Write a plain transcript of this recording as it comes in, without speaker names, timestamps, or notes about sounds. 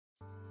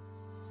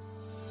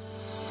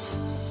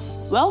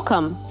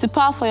Welcome to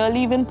Power for Your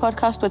Living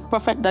podcast with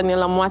Prophet Daniel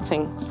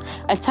Amoateng,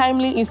 a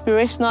timely,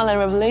 inspirational, and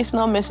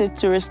revelational message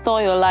to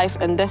restore your life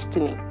and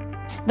destiny.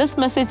 This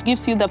message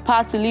gives you the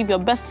power to live your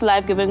best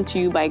life given to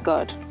you by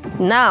God.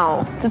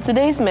 Now, to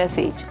today's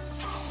message.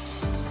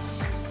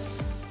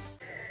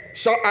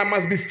 So I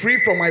must be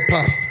free from my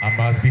past. I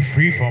must be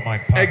free from my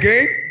past.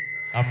 Again?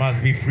 I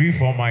must be free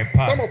from my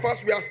past. Some of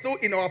us, we are still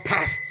in our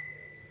past.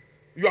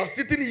 You are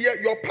sitting here,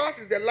 your past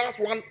is the last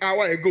 1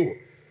 hour ago.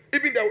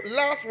 Even the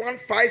last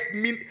 5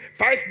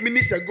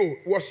 minutes ago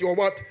was your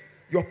what?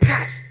 Your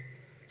past.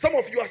 Some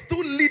of you are still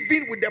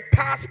living with the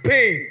past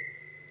pain,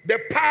 the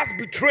past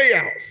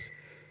betrayals,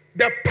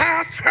 the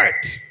past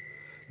hurt,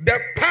 the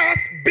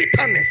past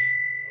bitterness.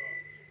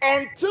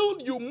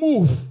 Until you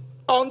move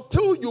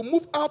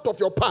out of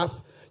your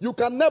past, you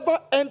can never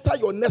enter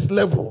your next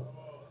level.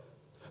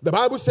 The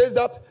Bible says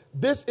that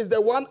this is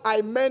the one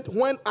I meant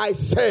when I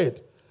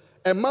said,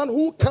 a man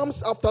who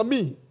comes after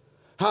me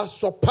has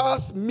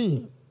surpassed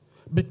me,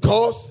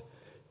 because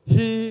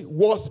he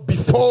was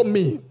before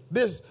me.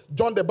 This is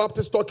John the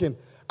Baptist talking.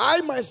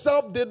 I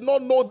myself did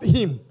not know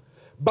him,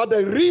 but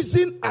the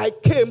reason I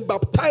came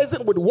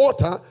baptizing with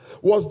water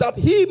was that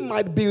he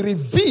might be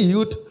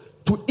revealed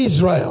to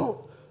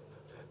Israel.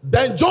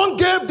 Then John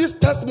gave this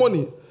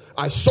testimony.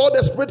 I saw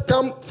the Spirit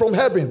come from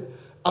heaven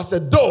as a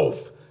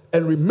dove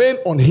and remain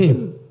on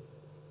him.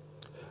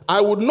 I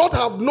would not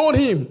have known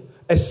him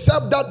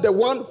except that the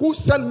one who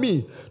sent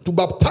me to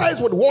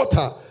baptize with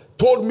water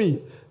told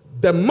me,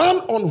 the man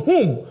on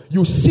whom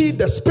you see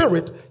the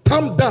Spirit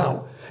come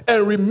down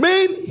and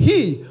remain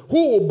he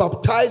who will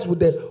baptize with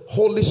the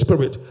Holy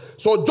Spirit.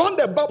 So John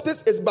the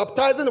Baptist is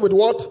baptizing with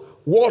what?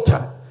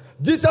 Water.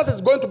 Jesus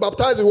is going to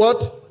baptize with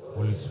what?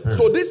 Holy Spirit.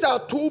 So these are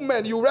two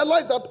men. You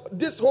realize that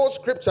this whole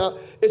scripture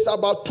is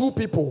about two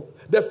people.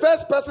 The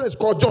first person is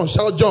called John.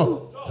 Shout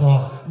John.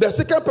 The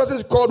second person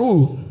is called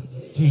who?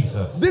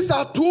 Jesus. These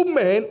are two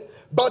men,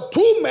 but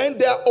two men,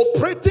 they are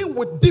operating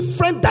with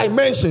different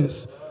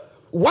dimensions.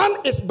 One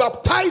is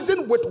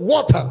baptizing with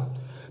water.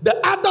 The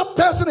other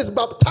person is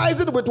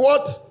baptizing with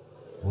what?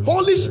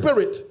 Holy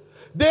Spirit.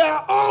 They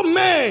are all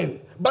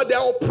men, but they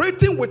are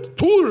operating with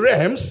two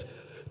realms,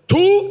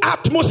 two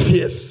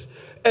atmospheres,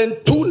 and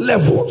two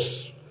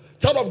levels.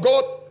 Child of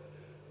God,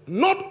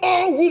 not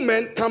all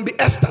women can be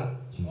Esther.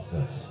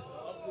 Jesus.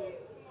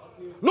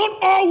 Not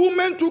all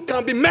women too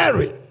can be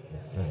Mary.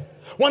 Yes, sir.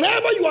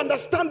 Whenever you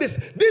understand this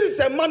is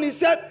a man, he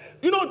said,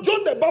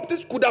 John the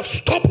Baptist could have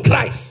stopped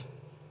Christ.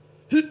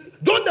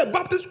 John the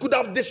Baptist could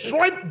have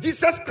destroyed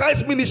Jesus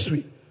Christ's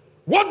ministry.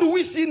 What do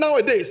we see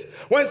nowadays?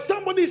 When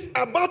somebody is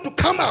about to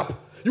come up,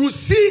 you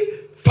see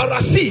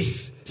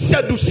Pharisees,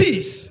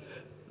 Sadducees,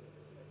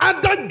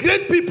 other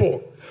great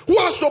people who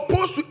are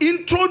supposed to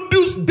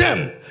introduce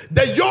them,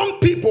 the young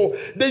people,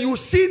 that you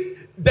see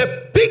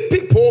the big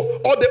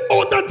people or the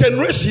older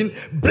generation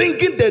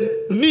bringing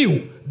the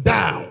new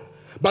down.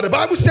 But the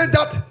Bible says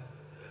that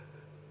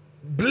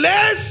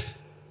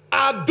blessed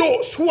are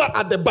those who are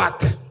at the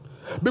back.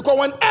 Because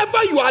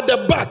whenever you are at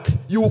the back,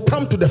 you will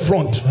come to the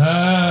front.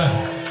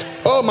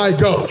 Oh my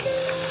God.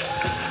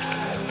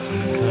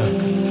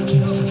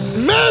 Jesus.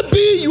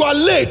 Maybe you are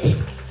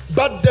late,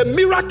 but the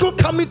miracle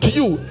coming to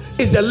you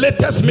is the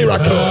latest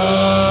miracle.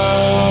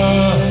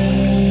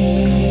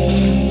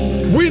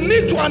 We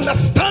need to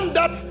understand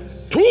that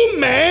two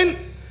men,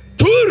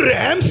 two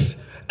realms,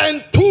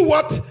 and two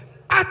what?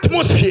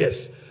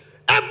 Atmospheres.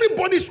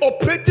 Everybody's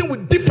operating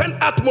with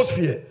different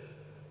atmosphere.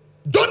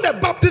 John the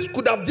Baptist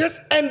could have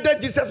just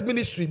ended Jesus'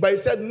 ministry, but he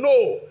said,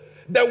 no,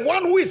 the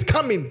one who is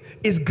coming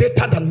is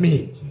greater than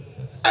me.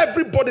 Jesus.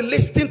 Everybody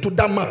listening to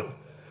that man.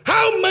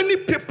 How many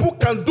people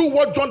can do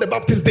what John the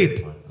Baptist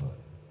did?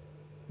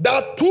 There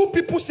are two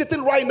people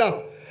sitting right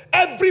now.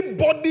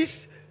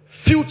 Everybody's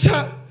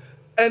future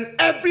and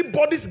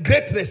everybody's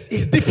greatness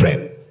is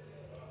different.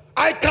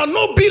 I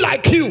cannot be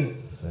like you.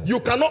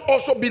 You cannot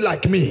also be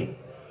like me.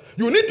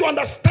 You need to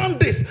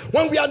understand this.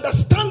 When we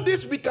understand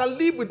this, we can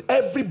live with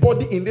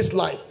everybody in this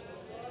life.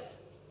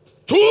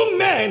 Two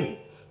men,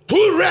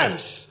 two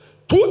realms,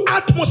 two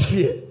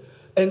atmosphere,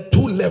 and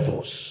two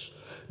levels.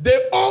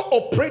 They all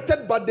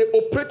operated, but they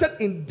operated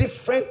in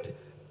different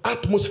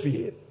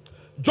atmosphere.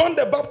 John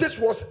the Baptist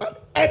was an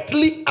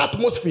earthly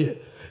atmosphere.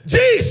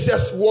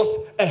 Jesus was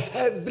a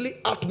heavenly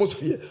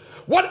atmosphere.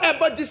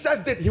 Whatever Jesus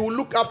did, he would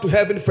look up to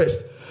heaven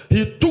first.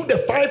 He took the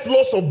 5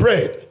 loaves of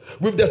bread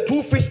with the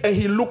 2 fish and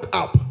he looked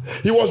up.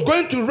 He was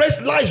going to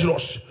raise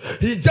Lazarus.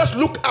 He just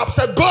looked up,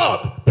 said,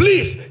 God,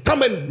 please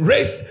come and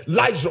raise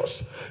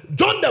Lazarus.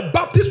 John the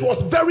Baptist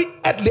was very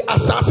earthly,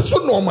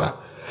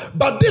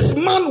 but this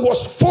man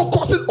was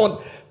focusing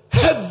on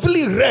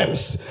heavenly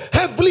realms,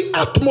 heavenly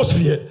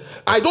atmosphere.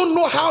 I don't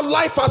know how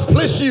life has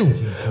placed you,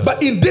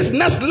 but in this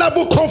next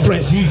level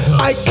conference,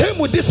 I came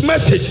with this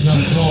message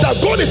that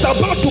God is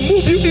about to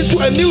move you into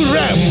a new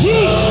realm,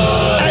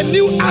 a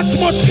new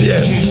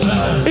atmosphere.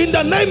 In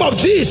the name of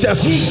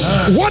Jesus,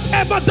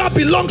 whatever that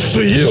belongs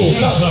to you,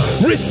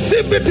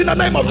 receive it in the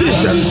name of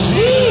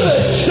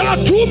Jesus.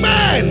 Shout, two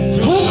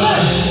men,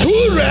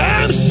 two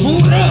realms,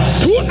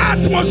 2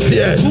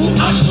 atmospheres. 2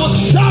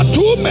 atmospheres. Shout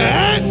 2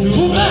 men.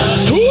 2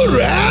 men. 2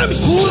 realms.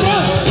 2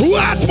 realms. 2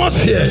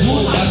 atmospheres. 2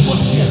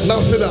 atmospheres.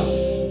 Now sit down.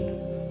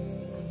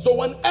 So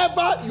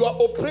whenever you are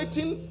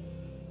operating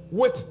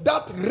with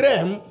that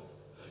realm,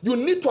 you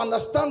need to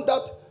understand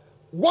that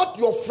what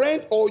your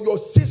friend or your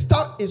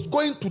sister is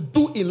going to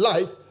do in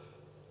life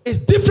is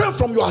different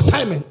from your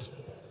assignment.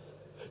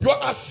 Your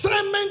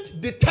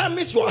assignment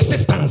determines your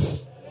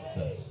assistance.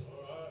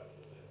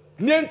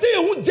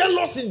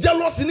 Jealousy,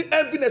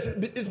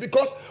 enviness is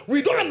because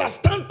we don't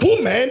understand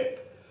 2 men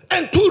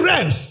and 2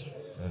 realms.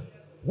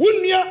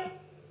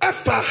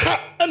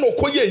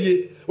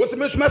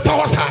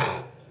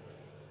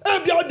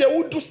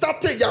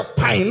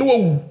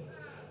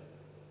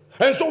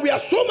 And so we are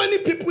so many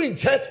people in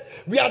church,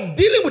 we are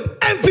dealing with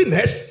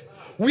enviness,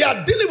 we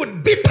are dealing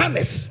with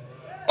bitterness,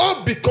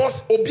 all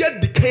because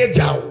Obia declared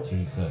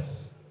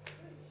Jesus.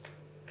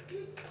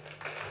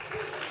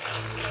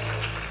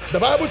 The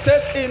Bible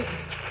says in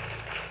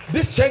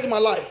this changed my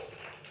life.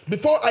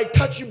 Before I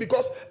touch you,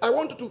 because I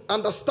want you to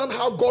understand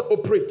how God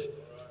operates.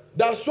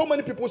 There are so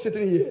many people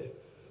sitting here.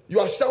 You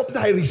are shouting,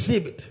 I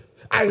receive it.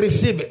 I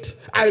receive it.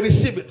 I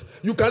receive it.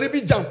 You can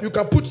even jump. You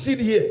can put seed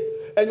here.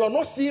 And you are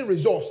not seeing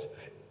results.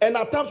 And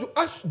at times you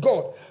ask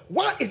God,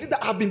 why is it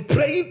that I've been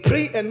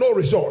praying and no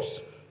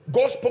results?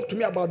 God spoke to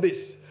me about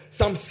this.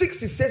 Psalm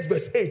 66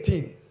 verse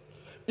 18.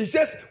 He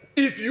says,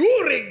 if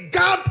you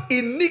regard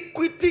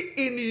iniquity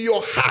in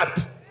your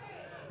heart,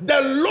 the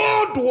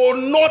Lord will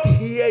not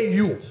hear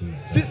you.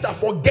 Jesus. Sister,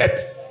 forget.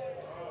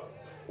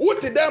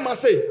 What did them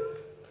say?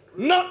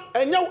 No,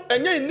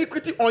 and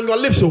iniquity on your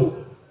lips. Oh.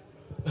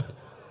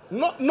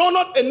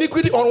 Not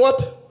iniquity on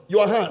what?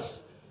 Your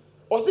hands.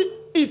 Or see,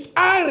 if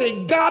I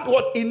regard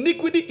what?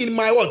 Iniquity in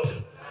my what?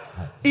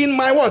 Heart. In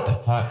my what?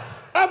 Heart.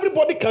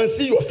 Everybody can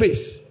see your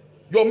face.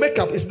 Your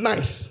makeup is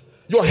nice.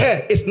 Your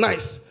hair is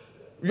nice.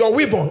 Your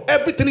weave on.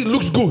 Everything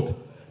looks good.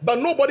 But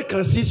nobody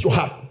can see your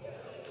heart.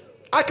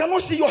 I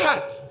cannot see your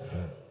heart.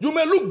 You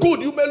may look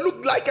good. You may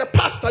look like a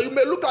pastor. You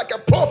may look like a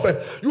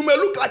prophet. You may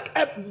look like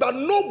but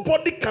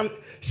nobody can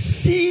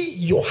see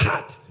your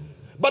heart.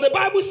 But the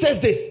Bible says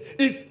this.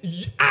 If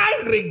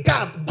I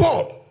regard,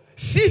 God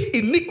sees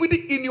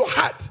iniquity in your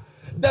heart,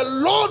 the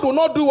Lord will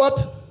not do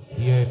what?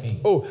 Hear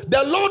me. Oh,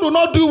 the Lord will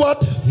not do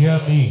what? Hear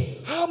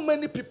me. How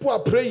many people are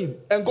praying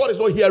and God is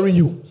not hearing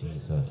you?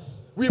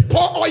 Jesus. We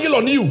pour oil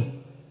on you.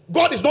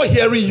 God is not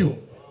hearing you.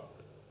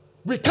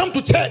 We come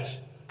to church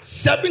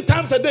 7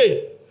 times a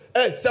day,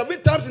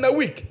 7 times in a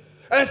week,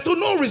 and still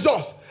no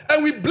results.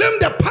 And we blame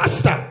the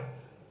pastor.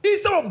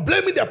 Instead of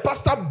blaming the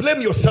pastor, blame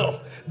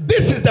yourself.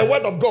 This is the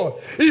word of God.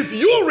 If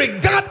you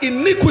regard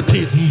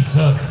iniquity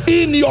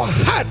in your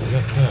heart,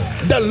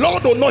 the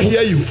Lord will not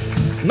hear you.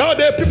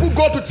 Nowadays, people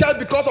go to church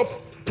because of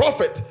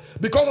prophet,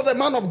 because of the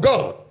man of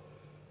God.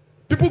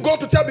 People go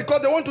to church because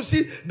they want to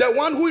see the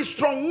one who is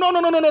strong.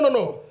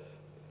 No.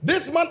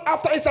 This man,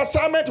 after his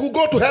assignment, will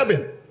go to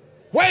heaven.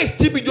 Where is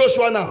TB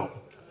Joshua now?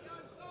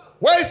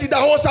 Where is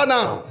Idahosa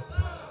now?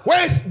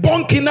 Where is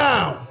Bonky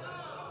now?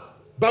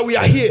 But we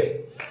are here.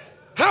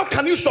 How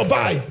can you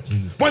survive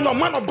when your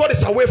man of God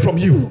is away from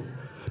you?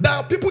 There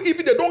are people,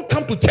 even they don't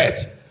come to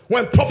church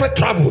when prophet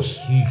travels.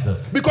 Jesus.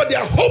 Because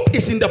their hope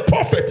is in the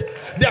prophet.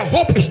 Their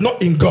hope is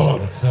not in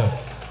God. Yes,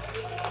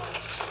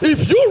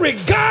 if you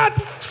regard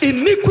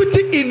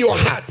iniquity in your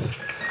heart,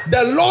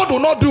 the Lord will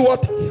not do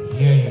what?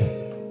 Hear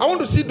you. I want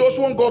to see those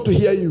who want God to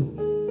hear you.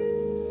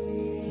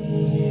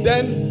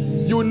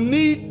 Then you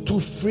need to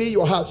free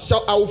your heart.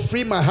 So I will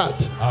free my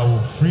heart. I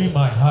will free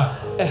my heart.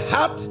 A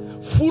heart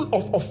full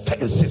of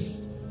offenses.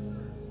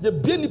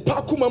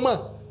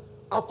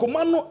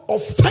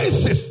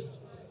 Offenses,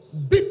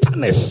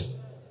 bitterness,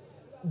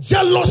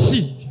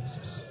 jealousy,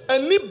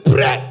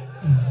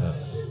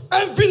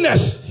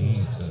 enviness,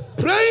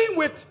 praying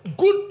with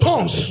good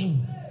tongues,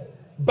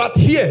 but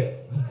here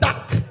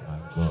dark.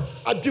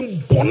 I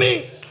drink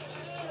bonnie.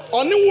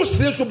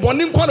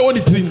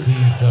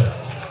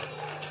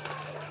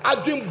 I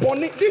drink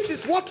bonnie. This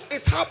is what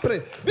is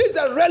happening. This is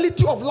the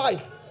reality of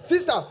life,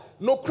 sister.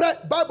 No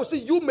crack. Bible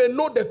says you may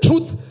know the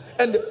truth,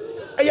 and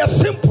it's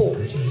simple.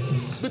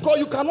 Jesus. Because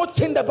you cannot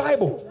change the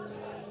Bible.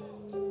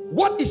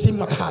 What is in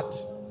my heart?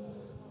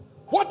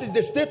 What is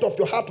the state of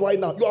your heart right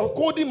now? You are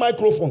holding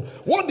microphone.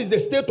 What is the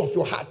state of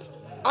your heart?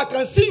 I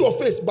can see your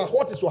face, but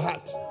what is your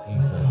heart?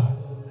 Jesus.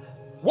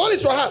 What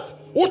is your heart?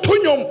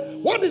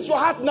 What is your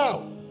heart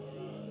now?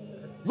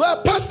 You are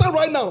a pastor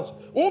right now.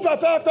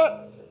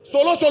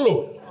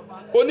 Solo.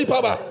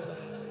 Onipaba.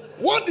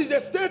 What is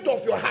the state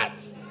of your heart?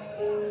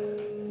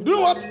 Do you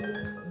know what?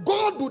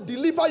 God will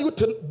deliver you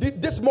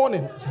this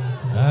morning.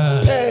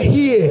 Per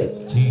ear.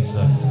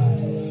 Jesus.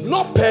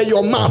 Not per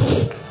your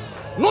mouth.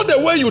 Not the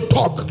way you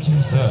talk.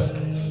 Jesus.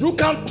 You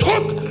can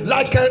talk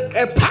like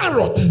a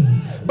parrot.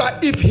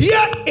 But if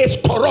here is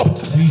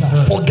corrupt,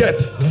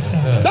 forget. Yes,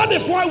 that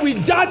is why we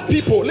judge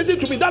people. Listen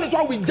to me. That is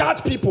why we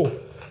judge people.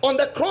 On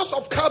the cross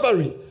of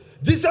Calvary,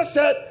 Jesus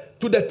said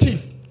to the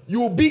thief, you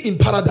will be in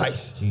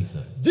paradise.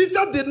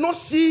 Jesus did not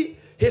see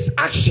his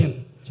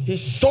action. He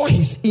saw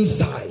his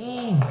inside.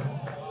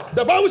 The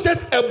The Bible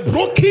says a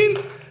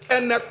broken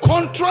and a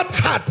contrite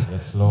heart.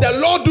 Yes, Lord. The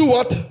Lord do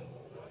what?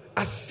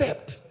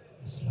 Accept.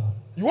 Yes, Lord.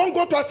 You want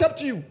God to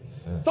accept you?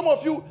 Yes, Some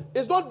of you,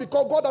 it's not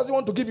because God doesn't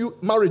want to give you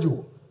marriage.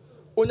 It's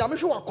not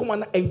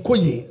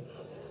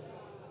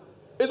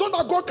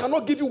that God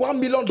cannot give you $1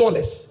 million.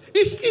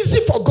 It's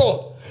easy for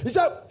God. He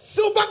said,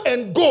 silver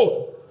and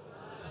gold.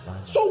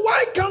 So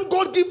why can't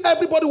God give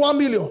everybody 1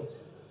 million?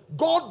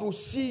 God will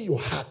see your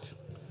heart.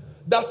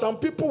 There are some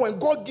people, when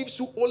God gives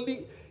you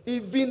only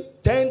even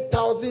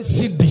 10,000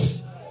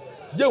 CDs,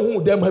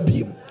 oh,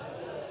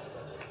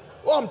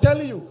 I'm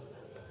telling you,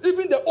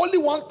 even the only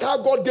one car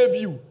God gave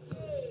you,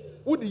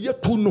 would you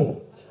to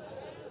know?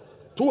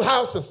 2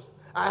 houses.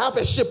 I have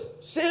a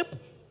ship.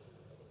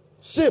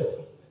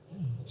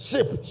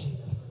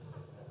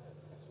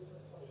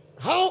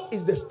 How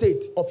is the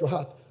state of your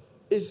heart?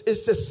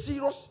 It's a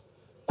serious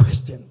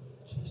question.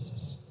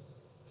 Jesus.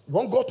 You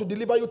want God to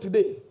deliver you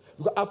today?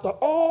 Because after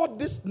all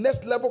this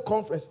next level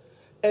conference,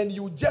 and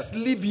you just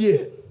live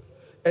here,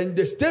 and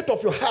the state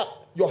of your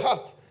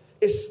heart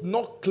is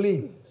not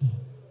clean,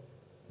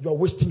 you are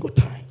wasting your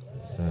time.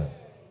 Sir.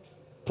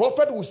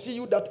 Prophet will see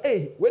you that,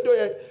 hey, where do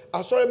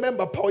I saw a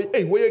member power?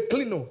 Hey, where you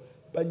clean? No,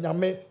 but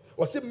nyame.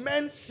 Or say,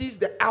 man sees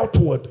the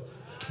outward,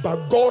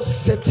 but God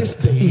searches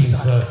the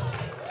inside.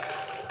 Jesus.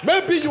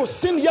 Maybe you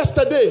sinned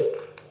yesterday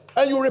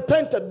and you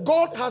repented.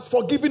 God has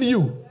forgiven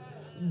you.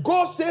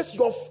 God says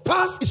your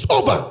past is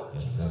over.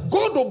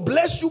 God will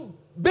bless you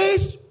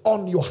based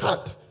on your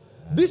heart.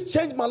 This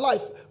changed my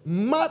life.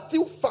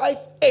 Matthew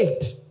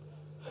 5:8.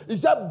 He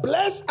said,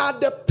 blessed are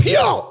the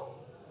pure.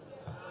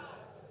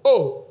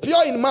 Oh,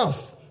 pure in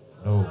mouth.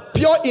 No.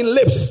 Pure in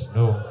lips.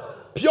 No.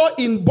 Pure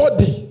in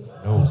body.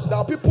 No. There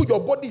are people, your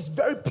body is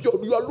very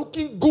pure. You are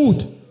looking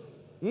good.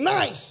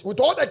 Nice. With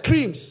all the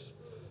creams.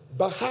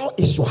 But how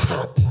is your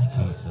heart?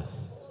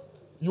 Jesus.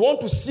 You want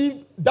to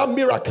see that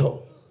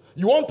miracle.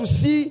 You want to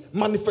see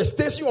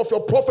manifestation of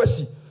your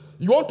prophecy.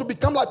 You want to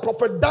become like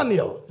Prophet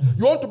Daniel.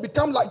 You want to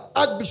become like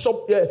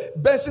Archbishop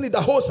Benson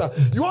Idahosa.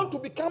 You want to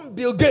become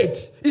Bill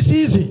Gates. It's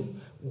easy.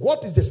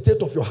 What is the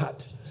state of your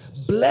heart?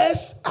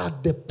 Blessed are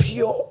the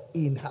pure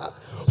in heart,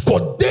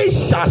 for they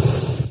shall.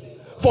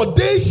 For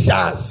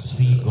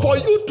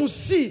you to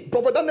see,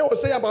 Prophet Daniel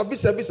was saying about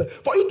visa.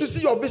 For you to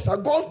see your visa,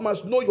 God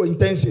must know your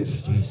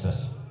intentions.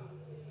 Jesus.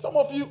 Some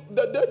of you,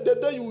 the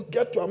day you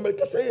get to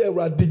America, say,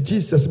 hey,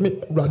 Jesus,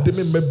 me,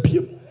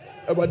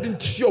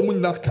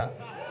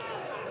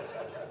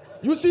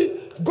 you see,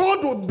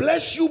 God will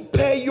bless you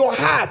per your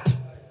heart.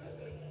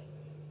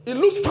 It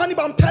looks funny,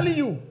 but I'm telling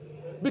you.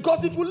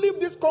 Because if you leave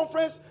this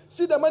conference,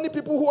 see the many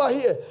people who are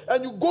here,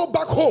 and you go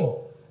back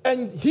home,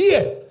 and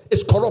here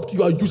is corrupt,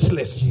 you are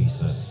useless.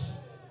 Jesus.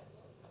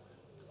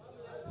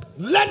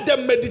 Let the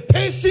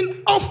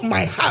meditation of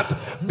my heart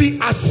be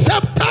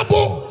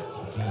acceptable.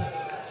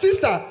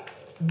 Sister,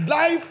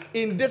 life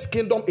in this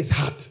kingdom is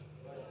hard.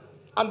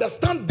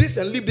 Understand this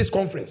and leave this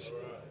conference.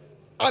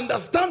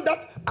 Understand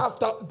that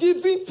after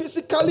giving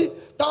physically,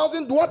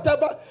 1,000,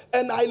 whatever,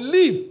 and I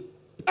leave,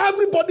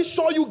 everybody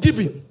saw you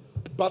giving,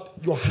 but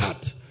your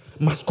heart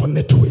must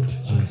connect to it.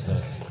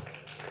 Jesus.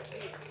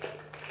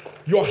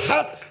 Your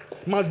heart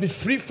must be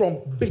free from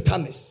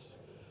bitterness,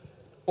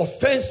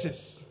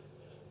 offenses,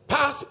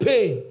 past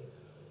pain,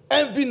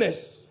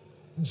 enviness,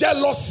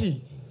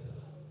 jealousy,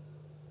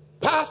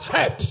 past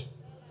hurt,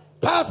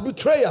 past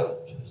betrayal.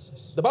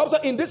 Jesus. The Bible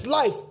says in this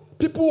life,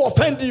 people will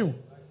offend you.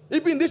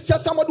 Even in this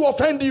church, somebody will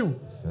offend you.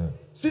 Sir.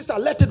 Sister,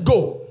 let it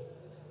go.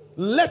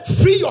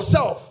 Free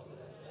yourself.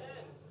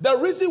 The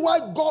reason why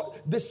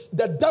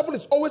the devil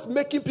is always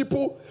making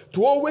people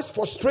to always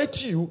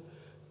frustrate you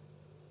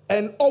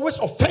and always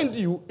offend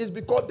you is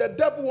because the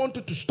devil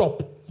wanted to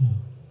stop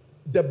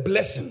the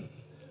blessing.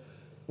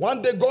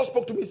 One day God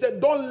spoke to me, he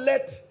said, don't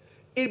let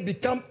it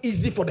become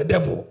easy for the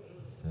devil.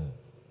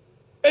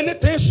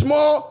 Anything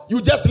small,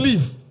 you just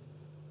leave.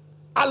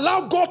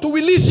 Allow God to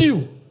release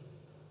you.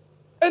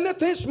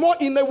 Anything small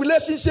in a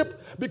relationship,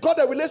 because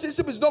the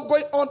relationship is not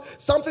going on,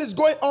 something is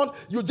going on,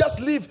 you just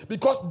leave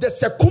because the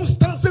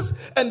circumstances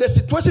and the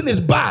situation is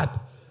bad.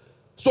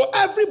 So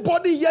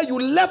everybody here, you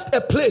left a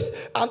place,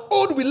 an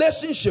old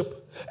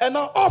relationship, and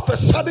now all of a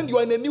sudden you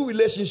are in a new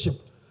relationship.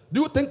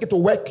 Do you think it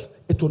will work?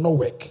 It will not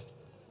work.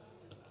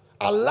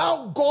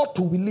 Allow God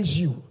to release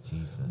you.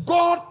 Jesus.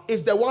 God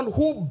is the one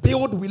who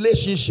builds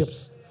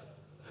relationships.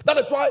 That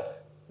is why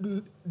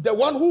the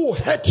one who will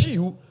hurt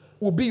you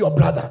will be your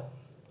brother.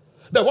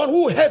 The one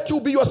who will hurt you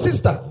will be your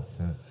sister.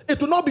 Yes,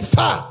 it will not be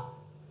far.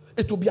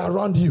 It will be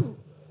around you.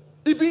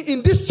 Even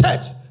in this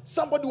church,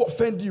 somebody will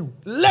offend you.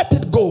 Let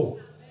it go.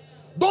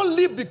 Don't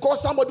live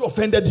because somebody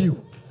offended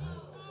you.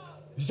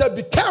 He said,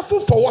 be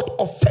careful for what?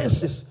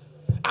 Offenses.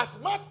 As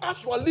much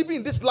as you are living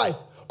in this life,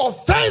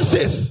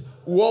 offenses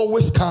will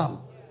always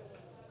come.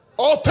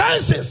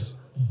 Offenses.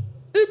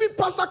 Even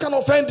pastor can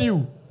offend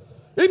you.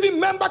 Even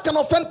member can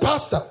offend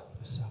pastor.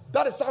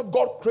 That is how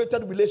God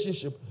created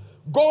relationship.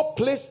 God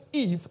placed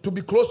Eve to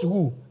be close to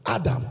who?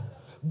 Adam.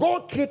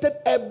 God created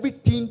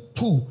everything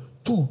to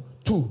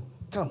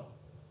come.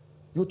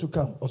 You to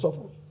come.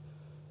 Also,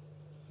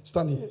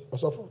 stand here.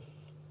 Also,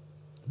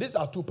 these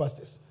are two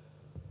pastors.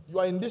 You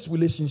are in this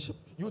relationship.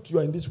 You two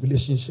are in this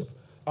relationship.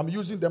 I'm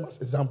using them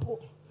as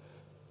example.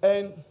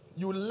 And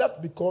you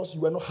left because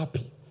you were not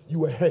happy. You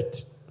were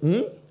hurt.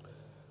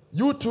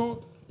 You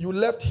two, you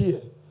left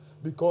here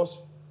because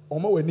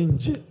Omo were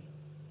ninja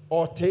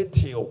or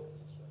teteo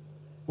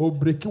or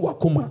breki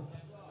wakuma.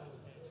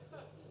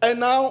 And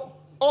now,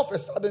 all of a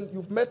sudden,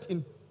 you've met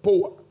in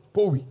Power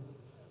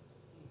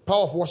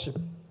of Worship,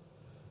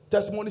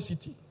 Testimony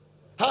City.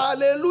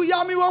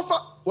 Hallelujah, mi wafa.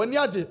 When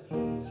yaje,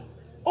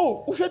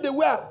 oh, we hear the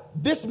way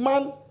this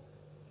man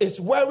is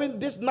wearing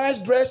this nice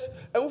dress,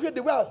 and we hear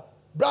the way,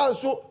 brother,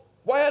 so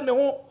why the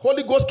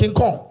Holy Ghost can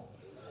come?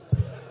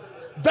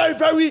 Very,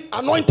 very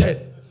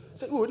anointed.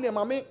 Say, oh, ne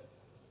mami,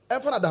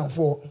 I'm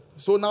for.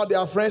 So now they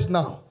are friends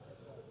now.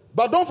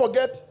 But don't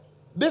forget,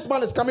 this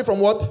man is coming from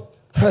what?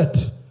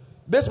 Hurt.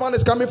 This man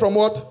is coming from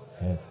what?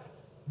 Hurt.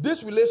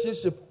 This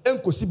relationship,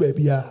 enkosi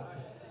baby.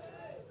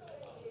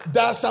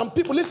 There are some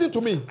people, listen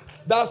to me.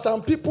 There are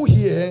some people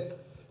here,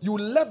 you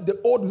left the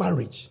old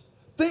marriage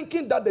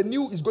thinking that the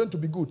new is going to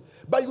be good.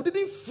 But you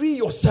didn't free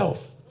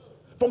yourself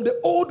from the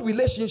old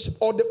relationship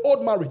or the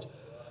old marriage.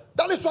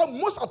 That is why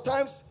most of the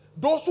times,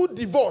 those who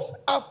divorce,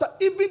 after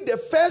even the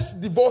first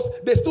divorce,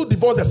 they still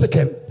divorce the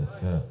second.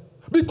 Yes,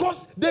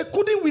 because they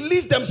couldn't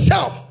release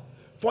themselves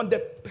from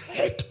the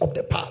hurt of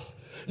the past.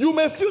 You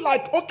may feel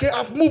like, okay,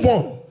 I've moved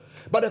on.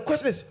 But the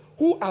question is,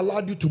 who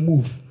allowed you to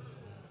move?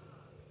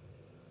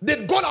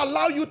 Did God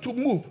allow you to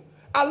move?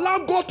 Allow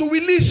God to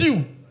release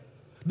you.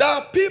 There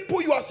are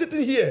people, you are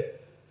sitting here.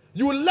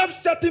 You left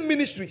certain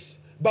ministries,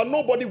 but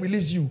nobody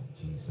released you.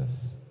 Jesus.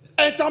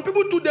 And some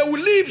people too, they will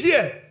leave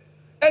here.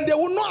 And they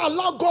will not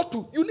allow God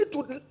to. You need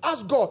to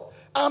ask God,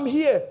 I'm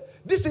here.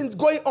 This is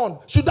going on.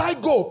 Should I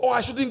go or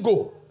I shouldn't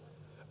go?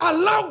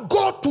 Allow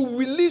God to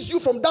release you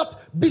from that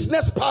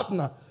business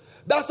partner.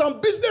 There are some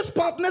business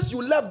partners,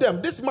 you left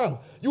them. This man,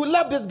 you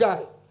left this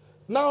guy.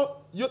 Now,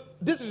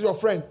 this is your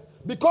friend.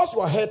 Because you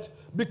are hurt,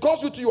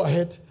 because you two are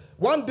hurt,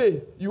 one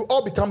day you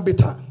all become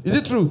bitter. Is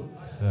it true?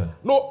 Yes,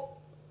 no.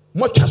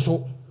 Much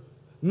so.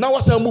 Now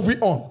we're moving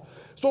on.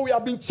 So we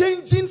have been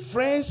changing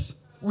friends,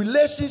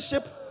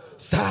 relationship.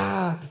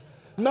 Sir.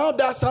 Now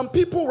there are some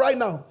people right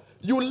now.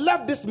 You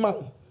left this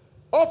man.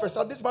 All of a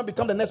sudden, this man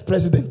become the next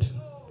president.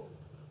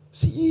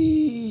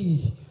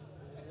 See,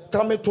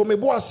 come to me,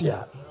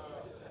 boasia.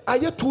 Are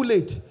you too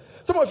late?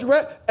 Some of you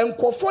were and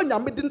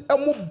Kofonia made a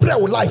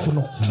more life.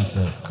 No,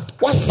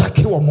 what's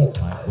sacred or more?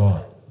 My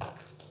God.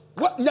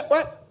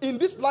 What in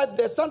this life?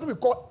 There's something we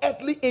call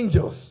earthly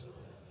angels.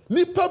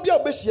 Ni probably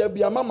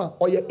be a mama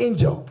or your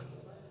angel.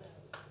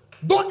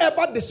 Don't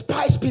ever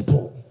despise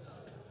people.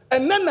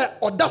 And then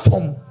or that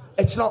form,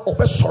 it's not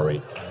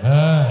sorry.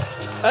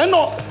 And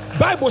no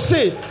Bible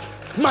say,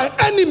 my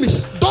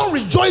enemies don't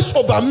rejoice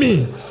over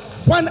me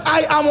when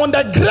I am on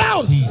the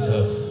ground.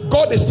 Jesus.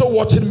 God is still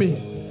watching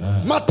me.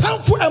 My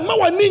time for a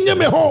mawa ninye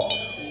me ho.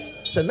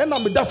 Se nena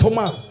me da for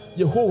ma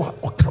Yehovah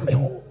okame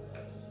ho.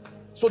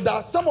 So there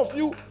are some of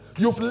you,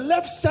 you've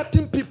left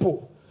certain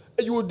people,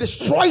 and you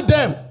destroy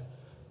them.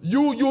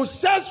 You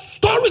say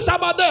stories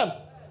about them.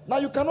 Now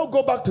you cannot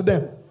go back to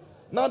them.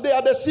 Now they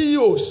are the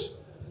CEOs.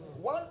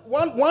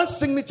 One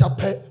signature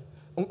pet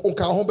on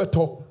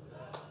Kahobeto.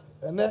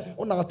 And then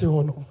on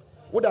Artehono.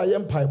 What are you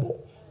empire?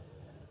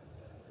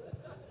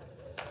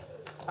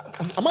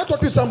 Am I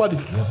talking to somebody?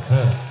 Yes,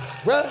 sir.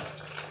 Well,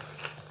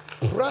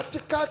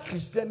 practical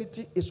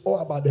Christianity is all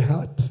about the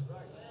heart.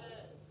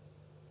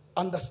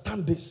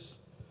 Understand this.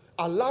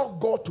 Allow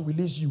God to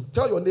release you.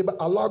 Tell your neighbor,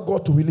 allow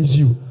God to release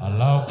you.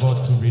 Allow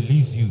God to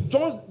release you.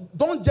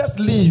 Don't just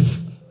leave.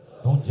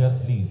 Don't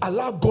just leave.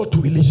 Allow God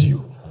to release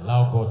you.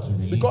 Allow God to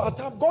release. Because at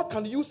times God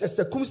can use as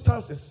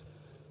circumstances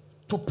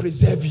to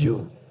preserve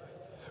you.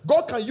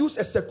 God can use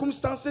as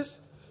circumstances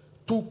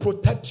to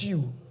protect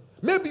you.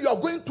 Maybe you are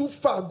going too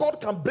far.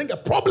 God can bring a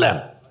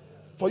problem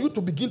for you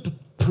to begin to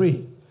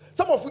pray.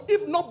 Some of you,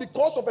 if not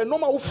because of a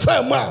normal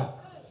firm,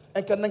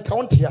 and can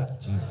encounter here.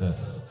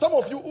 Jesus. Some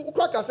of you who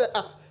can say,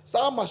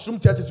 some mushroom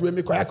churches will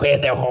make a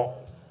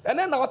and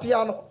then out here.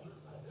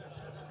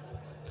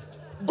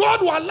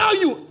 God will allow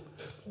you.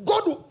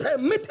 God will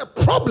permit a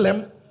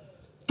problem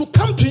to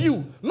come to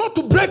you, not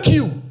to break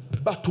you,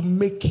 but to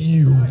make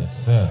you.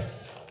 Yes, sir.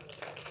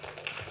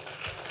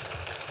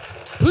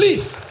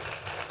 Please.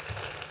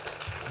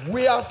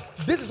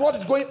 This is what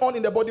is going on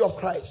in the body of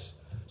Christ.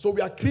 So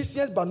we are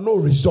Christians, but no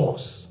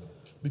resource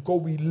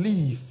because we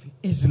leave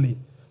easily.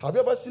 Have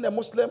you ever seen a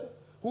Muslim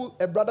who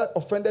a brother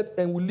offended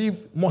and will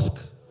leave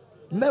mosque?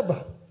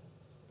 Never.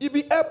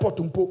 Even airport,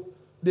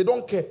 they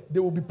don't care. They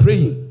will be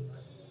praying.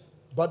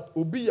 But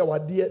Obi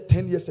Yawadia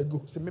 10 years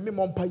ago, say, "Me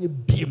mompaye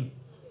beam.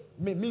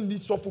 Me need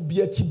sofu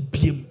biachi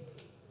beam."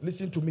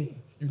 Listen to me.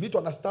 You need to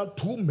understand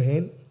 2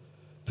 men,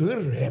 2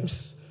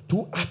 realms,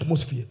 2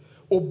 atmosphere.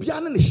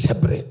 Obiane ni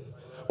shebre.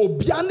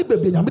 Obiane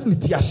bebe nyame ni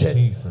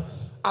tiashe.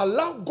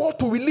 Allow God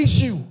to release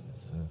you.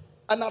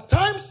 And at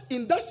times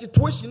in that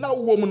situation now,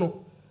 woman,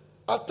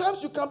 at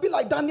times you can be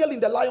like Daniel in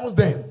the lion's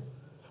den.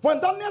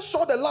 When Daniel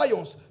saw the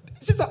lions,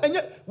 sister, and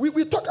yet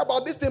we talk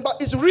about this thing, but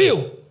it's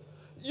real.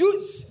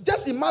 You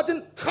just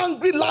imagine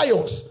hungry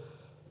lions.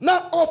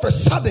 Now all of a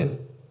sudden,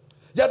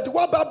 you have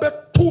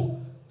the two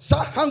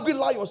hungry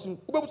lions.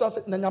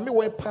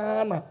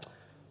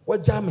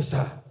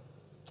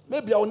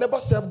 Maybe I will never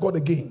serve God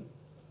again.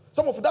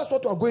 Some of you, that's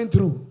what you are going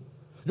through.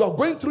 You are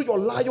going through your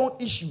lion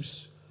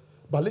issues.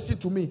 But listen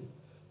to me.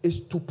 It's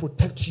to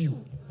protect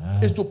you.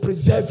 It's to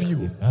preserve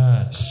you.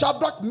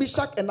 Shadrach,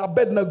 Meshach, and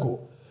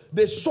Abednego,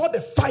 they saw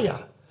the fire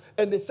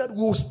and they said,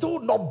 we will still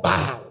not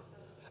bow.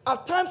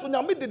 At times when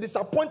you meet the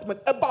disappointment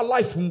about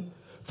life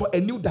for a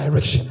new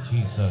direction.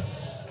 Jesus.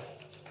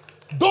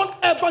 Don't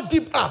ever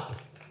give up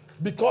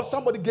because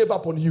somebody gave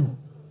up on you.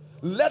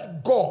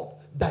 Let God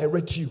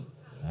direct you.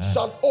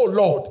 Shout, oh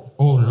Lord,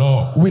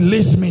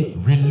 release me.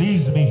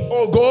 Release me.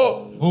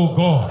 Oh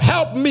God,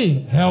 help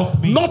me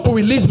not to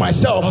release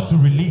myself.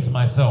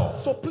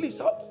 So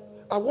please,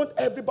 I want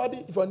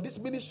everybody, if you're in this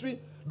ministry,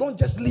 don't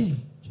just leave.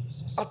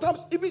 Jesus. At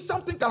times, even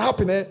something can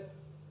happen.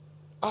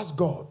 Ask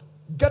God.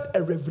 Get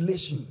a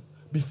revelation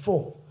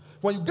before.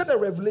 When you get a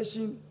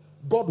revelation,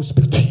 God will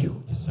speak to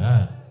you. Yes,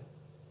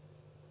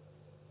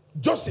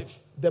 Joseph,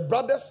 the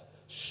brothers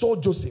saw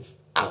Joseph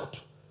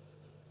out.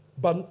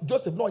 But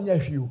Joseph not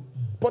near you.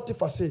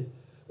 Potiphar say,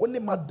 when the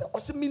mother, I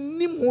say, me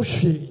nim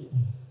hoshi.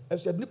 And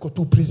said, Nico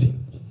to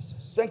prison.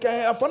 Thank you.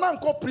 I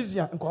call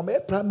prison and come a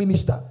prime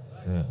minister.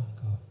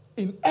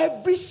 In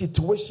every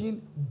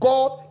situation,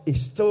 God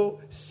is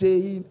still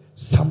saying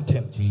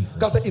something.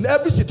 Because in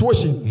every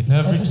situation,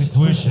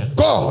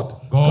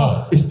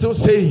 God is still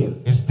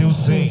saying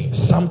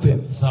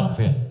something.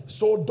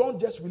 So don't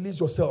just release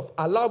yourself.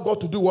 Allow God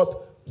to do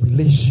what?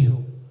 Release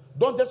you.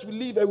 Don't just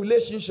leave a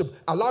relationship.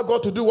 Allow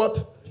God to do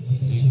what?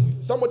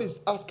 Somebody is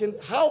asking,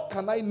 how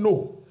can I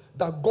know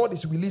that God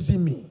is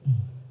releasing me?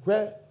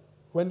 Where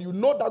when you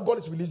know that God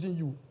is releasing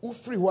you,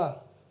 you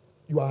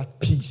are at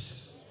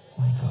peace.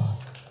 My God.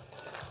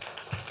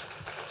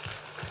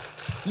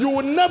 You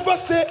will never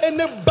say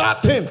any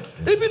bad thing,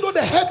 even though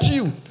they hurt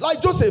you.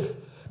 Like Joseph,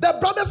 the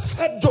brothers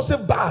hurt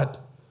Joseph bad,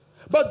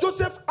 but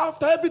Joseph,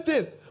 after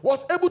everything,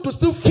 was able to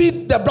still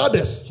feed the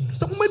brothers.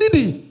 So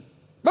he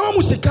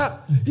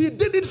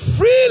did it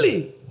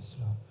freely.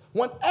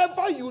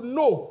 Whenever you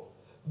know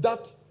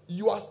that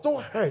you are still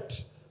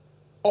hurt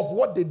of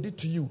what they did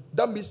to you,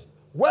 that means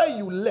where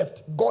you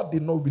left, God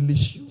did not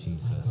release you.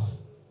 Jesus.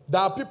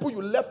 There are people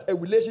you left a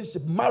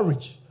relationship,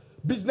 marriage,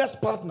 business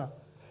partner.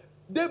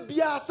 They be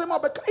hey,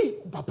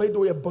 Papa,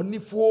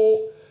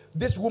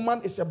 this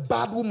woman is a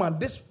bad woman.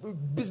 This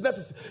business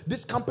is,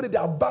 this company, they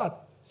are bad.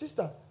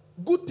 Sister,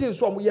 good things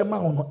from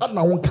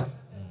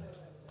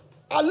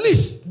at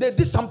least they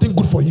did something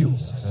good for you.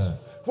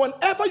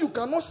 Whenever you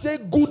cannot say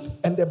good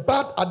and the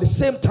bad at the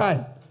same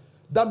time,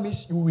 that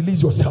means you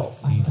release yourself.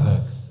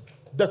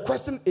 The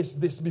question is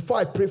this, before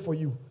I pray for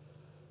you.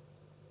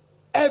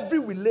 Every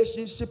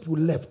relationship you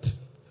left,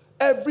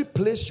 every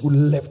place you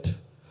left,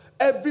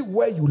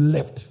 everywhere you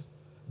left,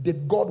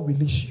 did God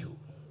release you?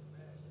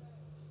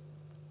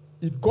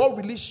 If God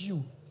release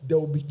you, there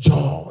will be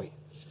joy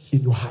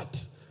in your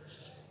heart.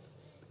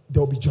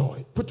 There will be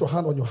joy. Put your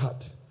hand on your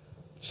heart.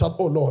 Shout,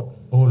 oh Lord.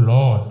 Oh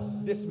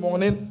Lord. This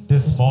morning.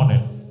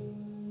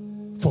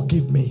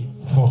 Forgive me.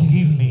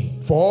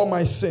 For all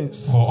my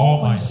sins.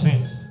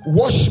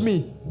 Wash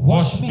me.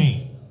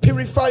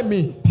 Purify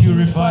me.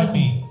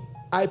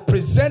 I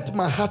present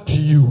my heart to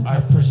you.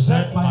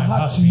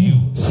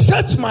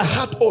 Search my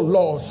heart, O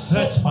Lord.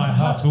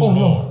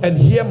 And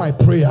hear my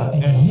prayer.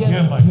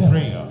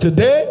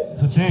 Today,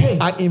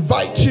 I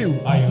invite you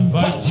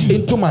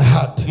into my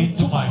heart.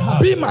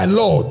 Be my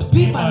Lord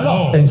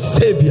and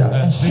Savior.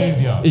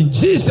 In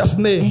Jesus'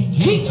 name.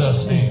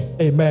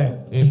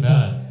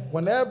 Amen.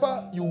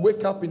 Whenever you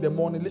wake up in the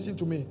morning, listen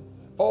to me.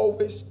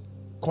 Always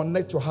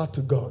connect your heart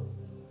to God.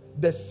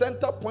 The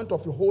center point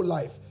of your whole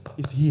life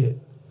is here.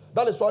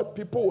 That is why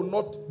people will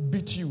not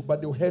beat you, but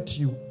they will hurt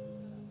you.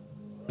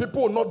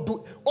 People will not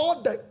do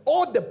all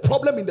the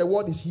problem in the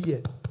world is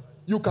here.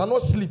 You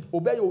cannot sleep.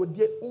 Obey your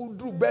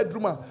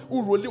bedroom.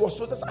 Really was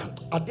so just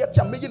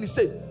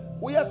say,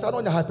 we are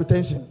on your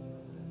hypertension.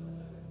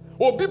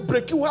 Obi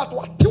break you heart.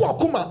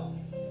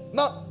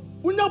 Now,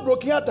 when you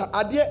broke heart,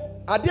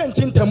 I didn't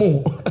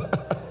chintamu.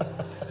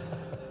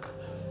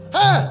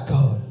 Hey,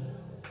 God,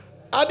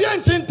 I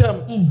didn't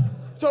chintam.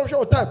 So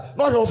your time,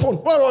 not your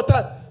phone, not your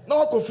time.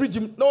 No go fridge.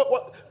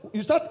 No,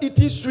 you start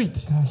eating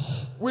sweet.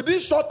 Gosh. Within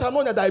short time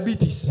on your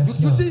diabetes. Yes,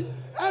 you see,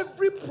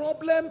 every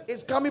problem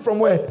is coming from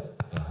where?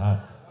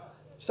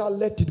 Shall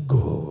let it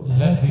go.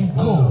 Let it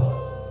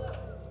go.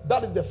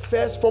 That is the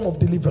first form of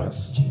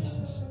deliverance.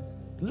 Jesus.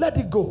 Let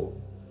it go.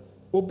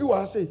 Obi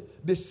wa say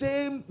the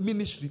same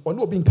ministry.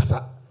 Oni obi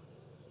nkasa.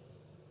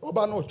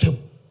 Oba no chem.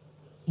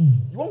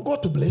 You want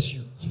God to bless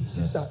you.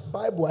 Jesus. Sister,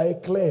 Bible is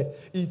clear.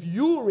 If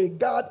you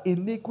regard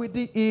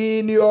iniquity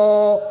in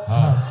your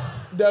heart,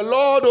 the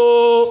Lord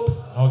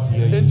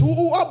and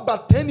who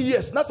about 10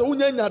 years, that's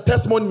a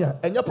testimony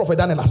and your prophet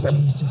Daniel said,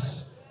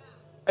 Jesus.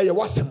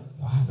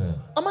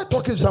 Am I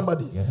talking to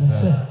somebody?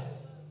 Yes, sir.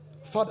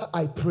 Father,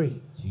 I pray,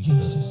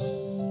 Jesus,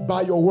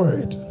 by your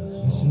word,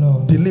 yes,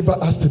 Lord, deliver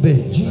us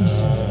today.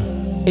 Jesus.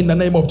 In the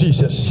name of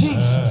Jesus.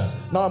 Jesus.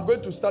 Now I'm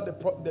going to start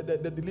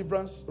the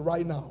deliverance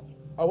right now.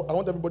 I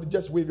want everybody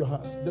just wave your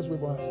hands. Just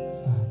wave your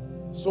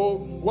hands. So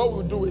what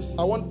we'll do is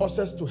I want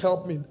ushers to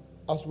help me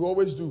as we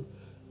always do.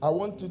 I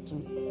want you to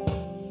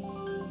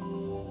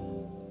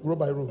row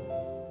by row.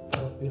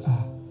 Yes.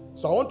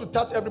 So I want to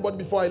touch everybody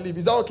before I leave.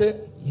 Is that okay?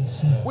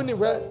 Yes, sir. When you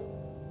wear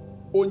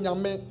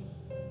onyame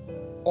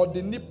or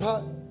the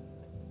nipa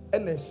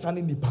and the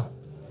sunny nipa.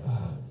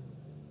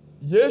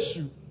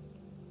 Yesu.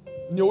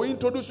 You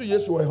introduce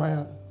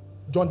Yesu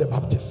John the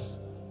Baptist.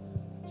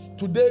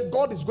 Today,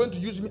 God is going to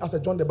use me as a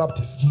John the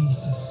Baptist.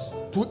 Jesus.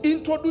 To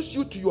introduce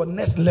you to your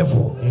next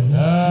level.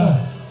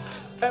 Yes.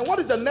 And what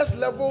is the next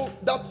level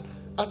that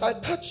as I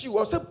touch you,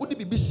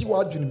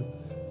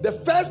 the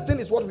first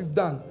thing is what we've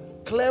done,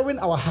 clearing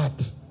our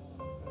heart.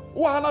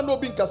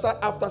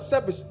 After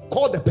service,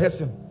 call the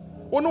person.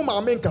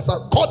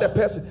 Call the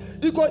person.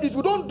 Because if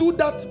you don't do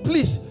that,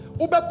 please,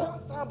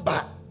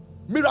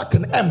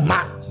 miracle and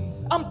man.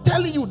 I'm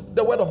telling you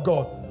the word of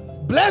God.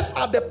 Blessed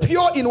are the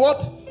pure in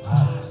what?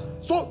 Heart.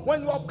 So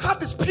when your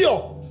heart is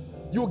pure,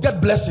 you get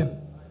blessing.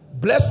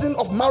 Blessing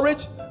of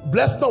marriage,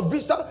 blessing of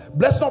visa,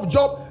 blessing of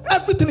job.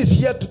 Everything is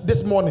here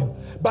this morning.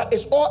 But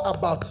it's all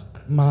about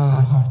my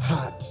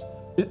heart.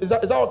 Is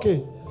that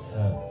okay?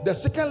 Sir. The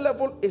second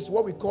level is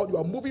what we call, you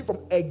are moving from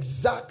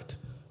exact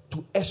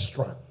to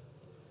extra.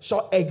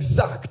 So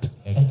exact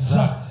to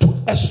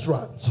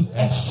extra. To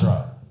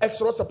extra.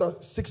 Exodus chapter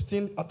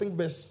 16, I think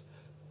verse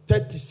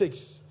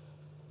 36.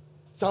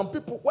 Some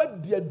people,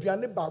 when they are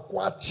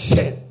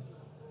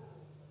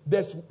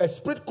there's a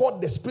spirit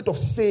called the spirit of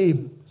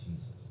same.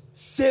 Jesus.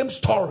 Same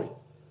story.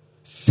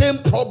 Same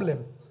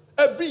problem.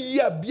 Every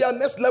year, be our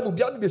next level,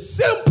 be the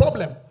same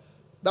problem.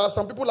 There are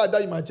some people like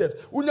that in my church.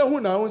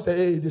 Who say,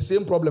 hey, the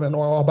same problem and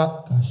our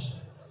back. Gosh.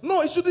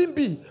 No, it shouldn't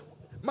be.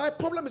 My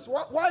problem is,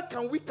 why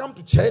can we come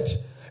to church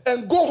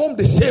and go home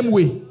the same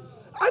way?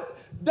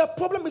 The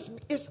problem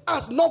is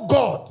us, not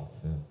God.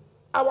 Yes,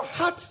 our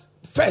hearts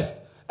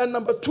first. And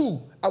number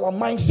two, our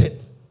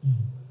mindset.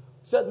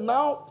 Said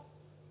now,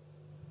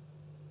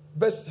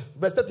 verse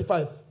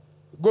 35.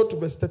 Go to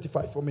verse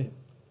 35 for me.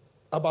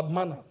 About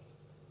manna.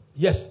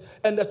 Yes.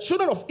 And the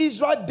children of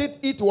Israel did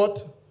eat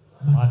what?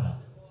 Manna.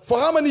 For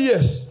how many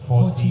years?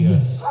 40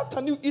 years. How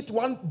can you eat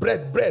one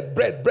bread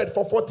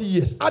for 40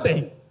 years?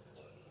 Aden.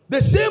 The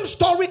same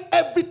story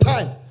every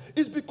time.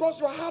 It's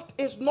because your heart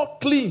is not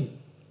clean.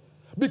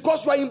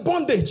 Because you are in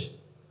bondage.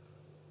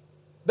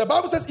 The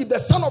Bible says, if the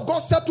Son of God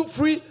set you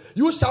free,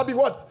 you shall be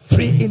what?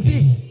 Free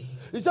indeed.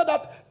 He said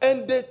that,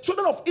 and the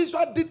children of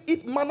Israel did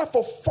eat manna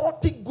for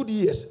 40 good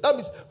years. That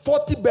means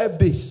 40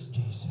 birthdays.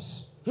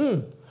 Jesus.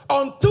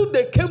 Until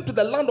they came to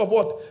the land of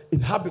what?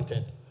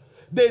 Inhabited.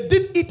 They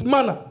did eat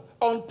manna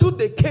until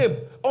they came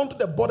onto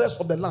the borders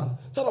of the land.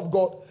 Child of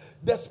God,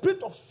 the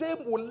spirit of shame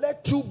will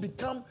let you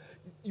become,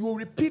 you will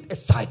repeat a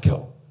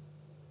cycle.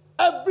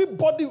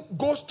 Everybody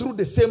goes through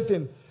the same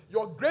thing.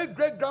 Your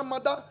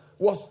great-great-grandmother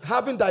was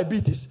having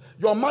diabetes.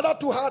 Your mother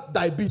too had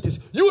diabetes.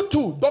 You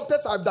too,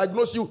 doctors have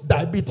diagnosed you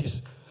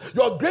diabetes.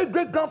 Your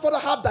great-great-grandfather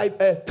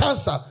had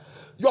cancer.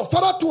 Your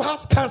father too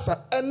has cancer.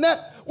 And then,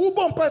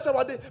 hospital,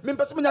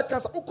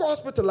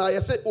 I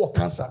say,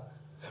 cancer.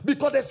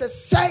 Because there's a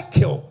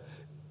cycle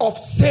of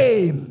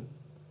same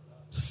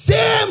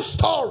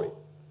story,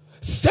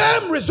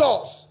 same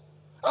results.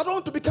 I don't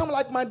want to become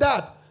like my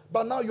dad,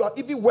 but now you are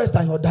even worse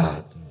than your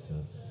dad.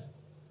 Jesus.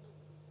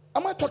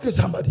 Am I talking to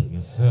somebody?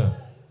 Yes, sir.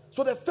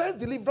 So the first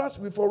deliverance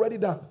we've already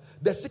done.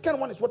 The second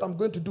one is what I'm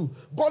going to do.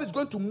 God is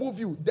going to move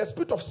you. The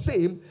spirit of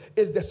same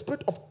is the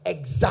spirit of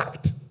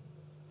exact.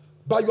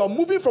 But you are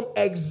moving from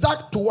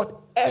exact to what?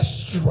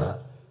 Extra.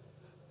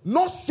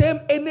 Not same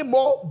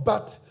anymore,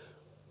 but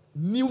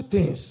new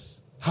things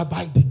have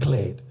I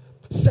declared,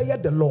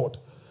 saith the Lord.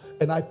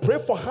 And I pray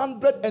for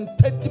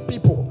 130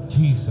 people.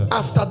 Jesus.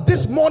 After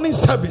this morning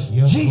service,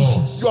 Yes,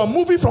 Jesus, you are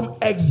moving from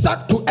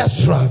exact to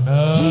extra.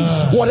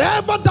 Jesus.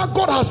 Whatever that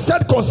God has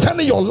said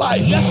concerning your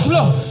life, Yes,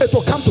 Lord. it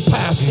will come to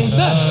pass.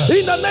 Amen.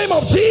 In the name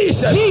of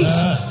Jesus.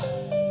 Jesus.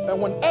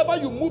 And whenever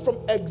you move from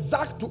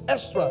exact to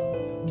extra,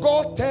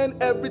 God turn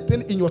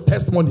everything in your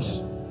testimonies.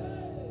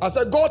 I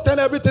said, God turn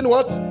everything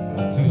what?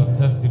 Into your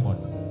testimony.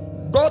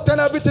 God turn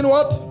everything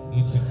what?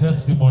 Into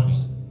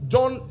testimonies.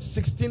 John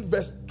 16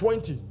 verse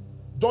 20.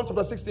 John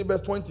chapter 16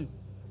 verse 20.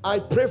 I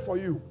pray for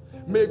you.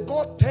 May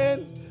God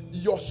turn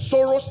your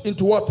sorrows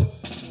into what?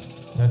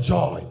 Testimony.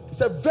 Joy. He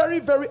said, very,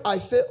 very, I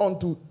say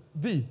unto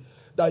thee,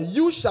 that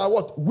you shall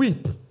what?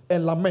 Weep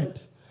and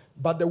lament.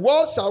 But the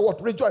world shall what?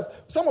 Rejoice.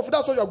 Some of you,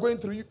 that's what you are going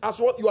through. As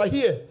what you are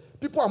here,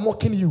 people are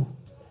mocking you.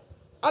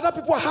 Other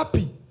people are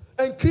happy.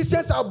 And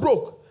Christians are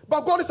broke.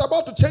 But God is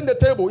about to change the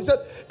table. He said,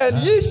 and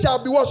ye shall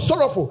be what?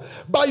 Sorrowful.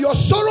 But your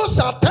sorrow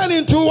shall turn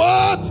into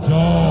what?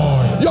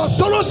 Joy. Your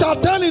sorrow shall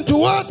turn into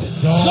what?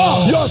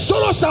 Joy. Your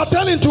sorrow shall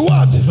turn into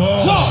what?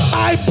 Joy.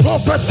 I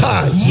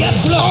prophesy.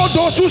 Yes, Lord. All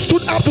those who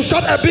stood up to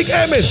shout a big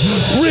amen,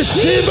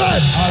 receive it.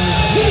 I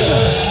receive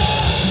it.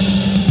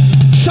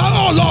 Shout,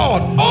 oh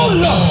Lord. Oh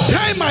Lord.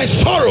 Turn my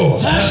sorrow.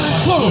 Turn my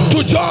sorrow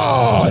to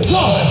joy. to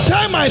joy.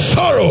 Turn my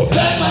sorrow.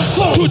 Turn my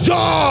sorrow to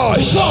joy.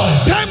 to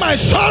joy. Turn my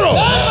sorrow.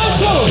 Turn my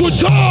sorrow to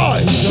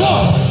joy. to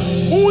joy.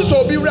 Who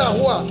so be ra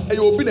ho a e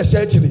obi na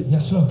shachiri.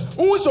 Yes, Lord.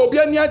 Who so be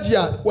ani age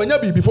a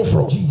wanya bibi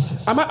foforo.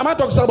 Jesus. Am I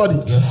talking to somebody?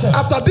 Yes, sir.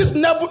 After this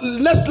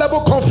next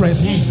level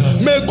conference,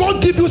 Jesus. may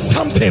God give you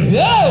something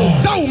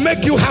that will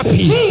make you happy.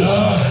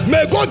 Jesus.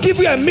 May God give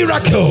you a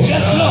miracle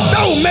Yes, Lord.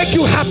 that will make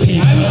you happy.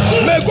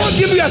 May God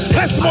give you a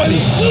testimony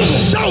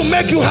that will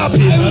make you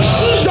happy.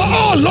 So,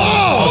 oh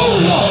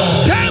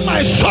Lord, turn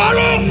my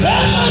sorrow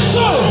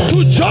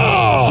to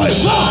joy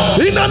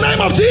in the name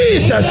of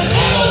Jesus.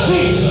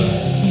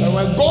 And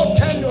when God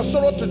turn your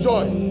sorrow to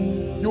joy,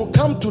 you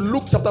come to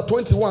Luke chapter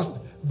 21,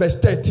 verse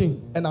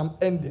 13, and I'm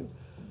ending.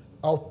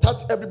 I'll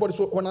touch everybody.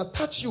 So when I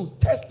touch you,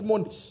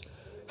 testimonies,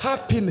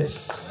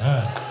 happiness.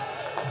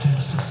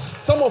 Jesus.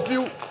 Some of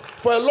you,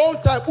 for a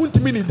long time,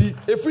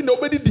 if we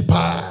nobody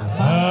depart.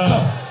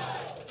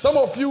 Some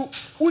of you,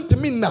 if we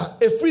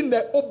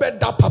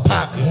obeda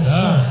papa. Yes,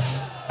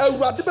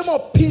 A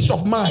peace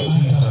of mind.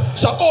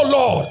 So,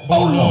 oh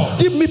Lord,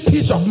 give me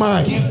peace of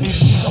mind. give me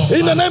peace of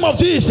In the name of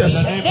Jesus.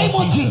 In the name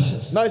of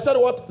Jesus. Now he said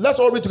what? Let's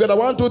all read together.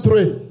 1, 2,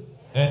 3.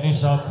 And it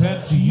shall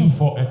turn to you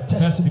for a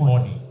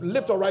testimony.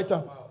 Lift your right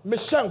hand.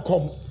 Meshan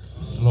come.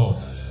 Yes, Lord.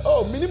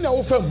 Oh, minim na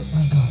wo fam.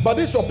 But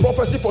this is your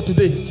prophecy for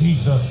today.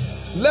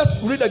 Jesus.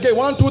 Let's read again.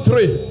 1, 2,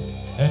 3.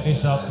 And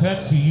it shall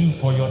turn to you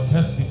for your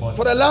testimony.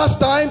 For the last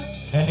time.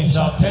 And it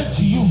shall turn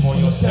to you for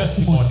your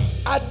testimony.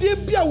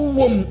 Adebia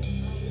wom.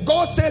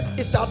 God says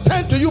it shall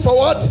turn to you for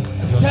what?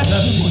 Your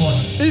testimony.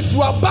 If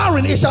you are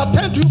barren, it shall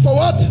turn to you for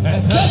what? A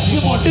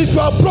testimony. If you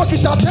are broke, it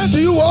shall turn to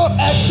you what?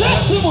 A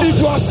testimony. If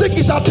you are sick,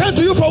 it shall turn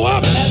to you for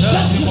what? A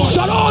testimony.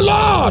 Shout, oh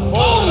Lord,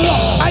 Oh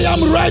Lord, I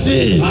am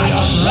ready. I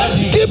am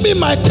ready. Give me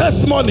my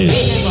testimony. Give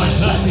me my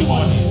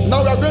testimony.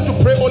 Now we are going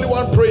to pray only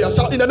one prayer.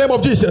 Shout in the name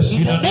of Jesus.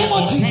 In the name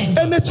of Jesus.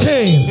 Any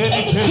chain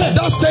Any chain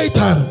that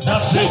Satan that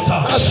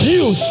Satan has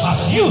used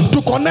has used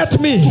to connect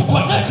me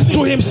connect me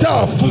to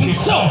himself. to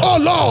himself. Oh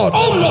Lord,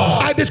 Oh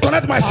Lord, I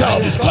disconnect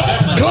myself. I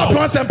disconnect myself. Clap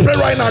once and pray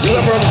right now.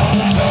 Clap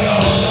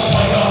once.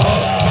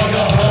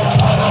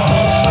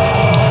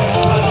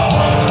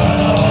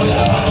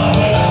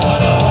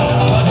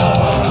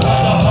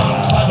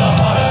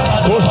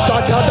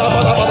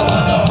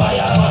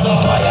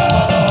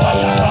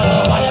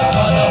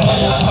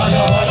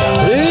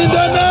 In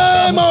the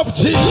name of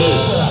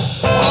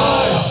Jesus.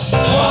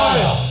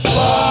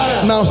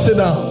 Now sit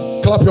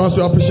down. Clap your hands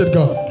to appreciate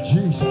God.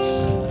 Jesus.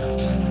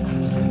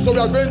 So we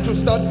are going to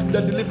start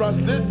the deliverance.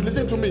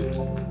 Listen to me.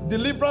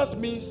 Deliverance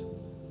means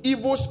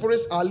evil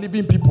spirits are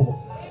leaving people.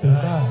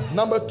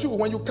 Number 2,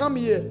 when you come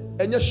here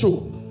and you show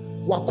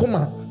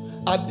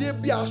wakoma,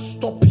 adebia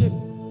stopping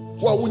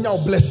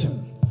wawunya blessing.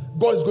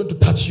 God is going to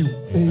touch you.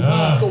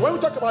 So when we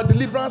talk about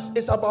deliverance,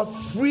 it's about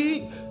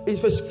free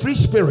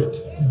spirit.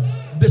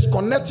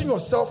 Disconnecting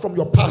yourself from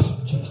your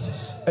past.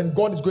 Jesus. And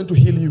God is going to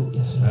heal you.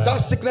 Yes,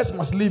 that sickness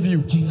must leave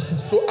you.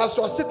 Jesus. So as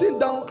you are sitting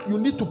down, you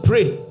need to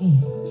pray.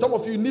 Some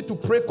of you need to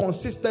pray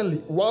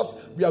consistently whilst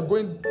we are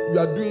doing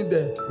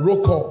the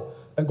roll call,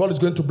 and God is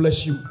going to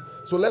bless you.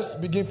 So let's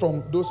begin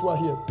from those who are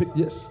here.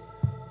 Yes.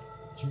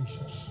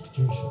 Jesus.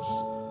 Jesus.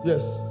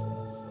 Yes.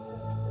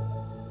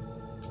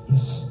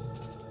 Yes.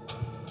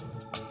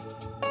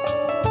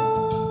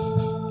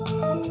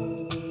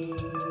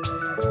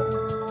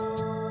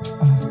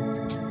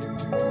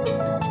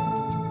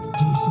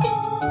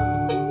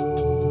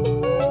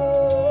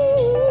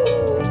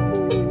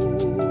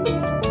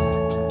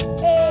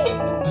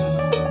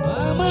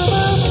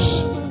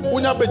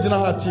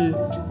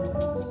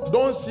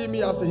 Don't see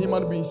me as a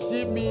human being.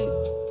 See me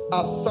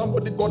as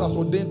somebody God has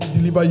ordained to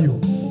deliver you.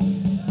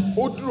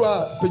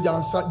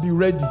 Be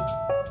ready.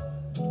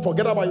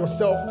 Forget about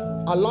yourself.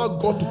 Allow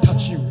God to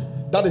touch you.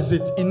 That is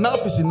it.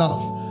 Enough is enough.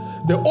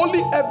 The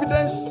only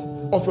evidence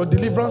of your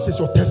deliverance is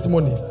your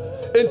testimony.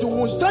 And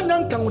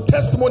to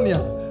testimony,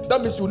 that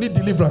means you need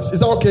deliverance. Is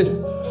that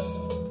okay?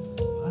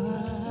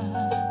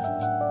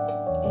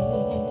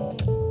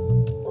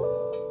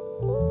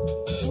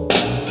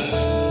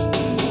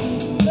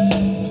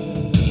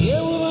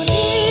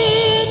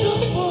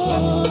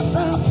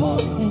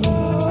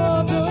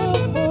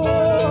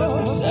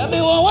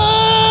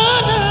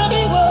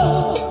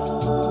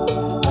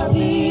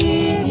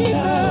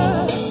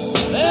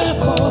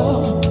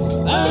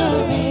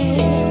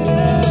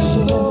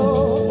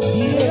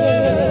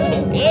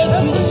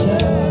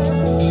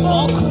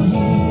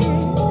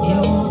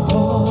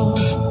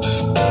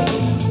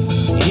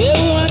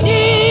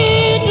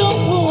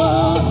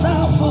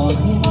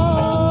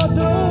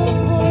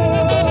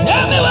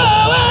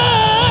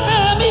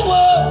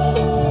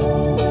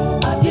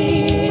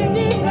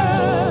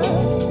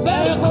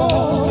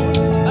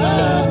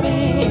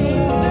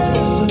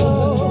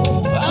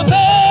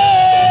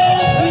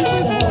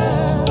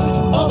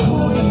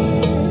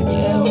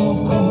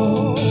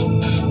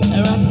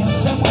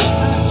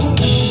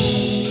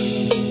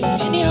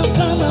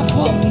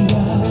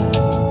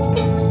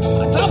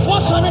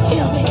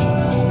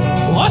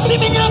 Osi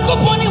mi nyanko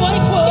poni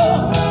waifo.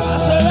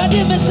 Asara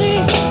di mesi.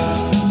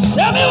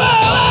 Sami wa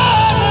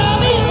na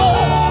mi mo.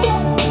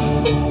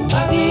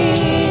 Adi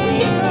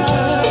na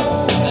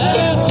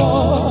eko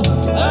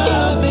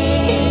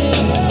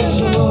amen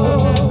so.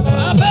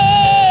 Abe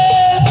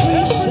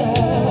frisha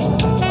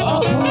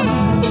okuri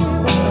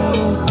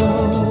eko.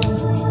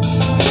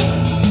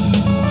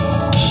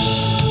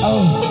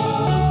 Oh.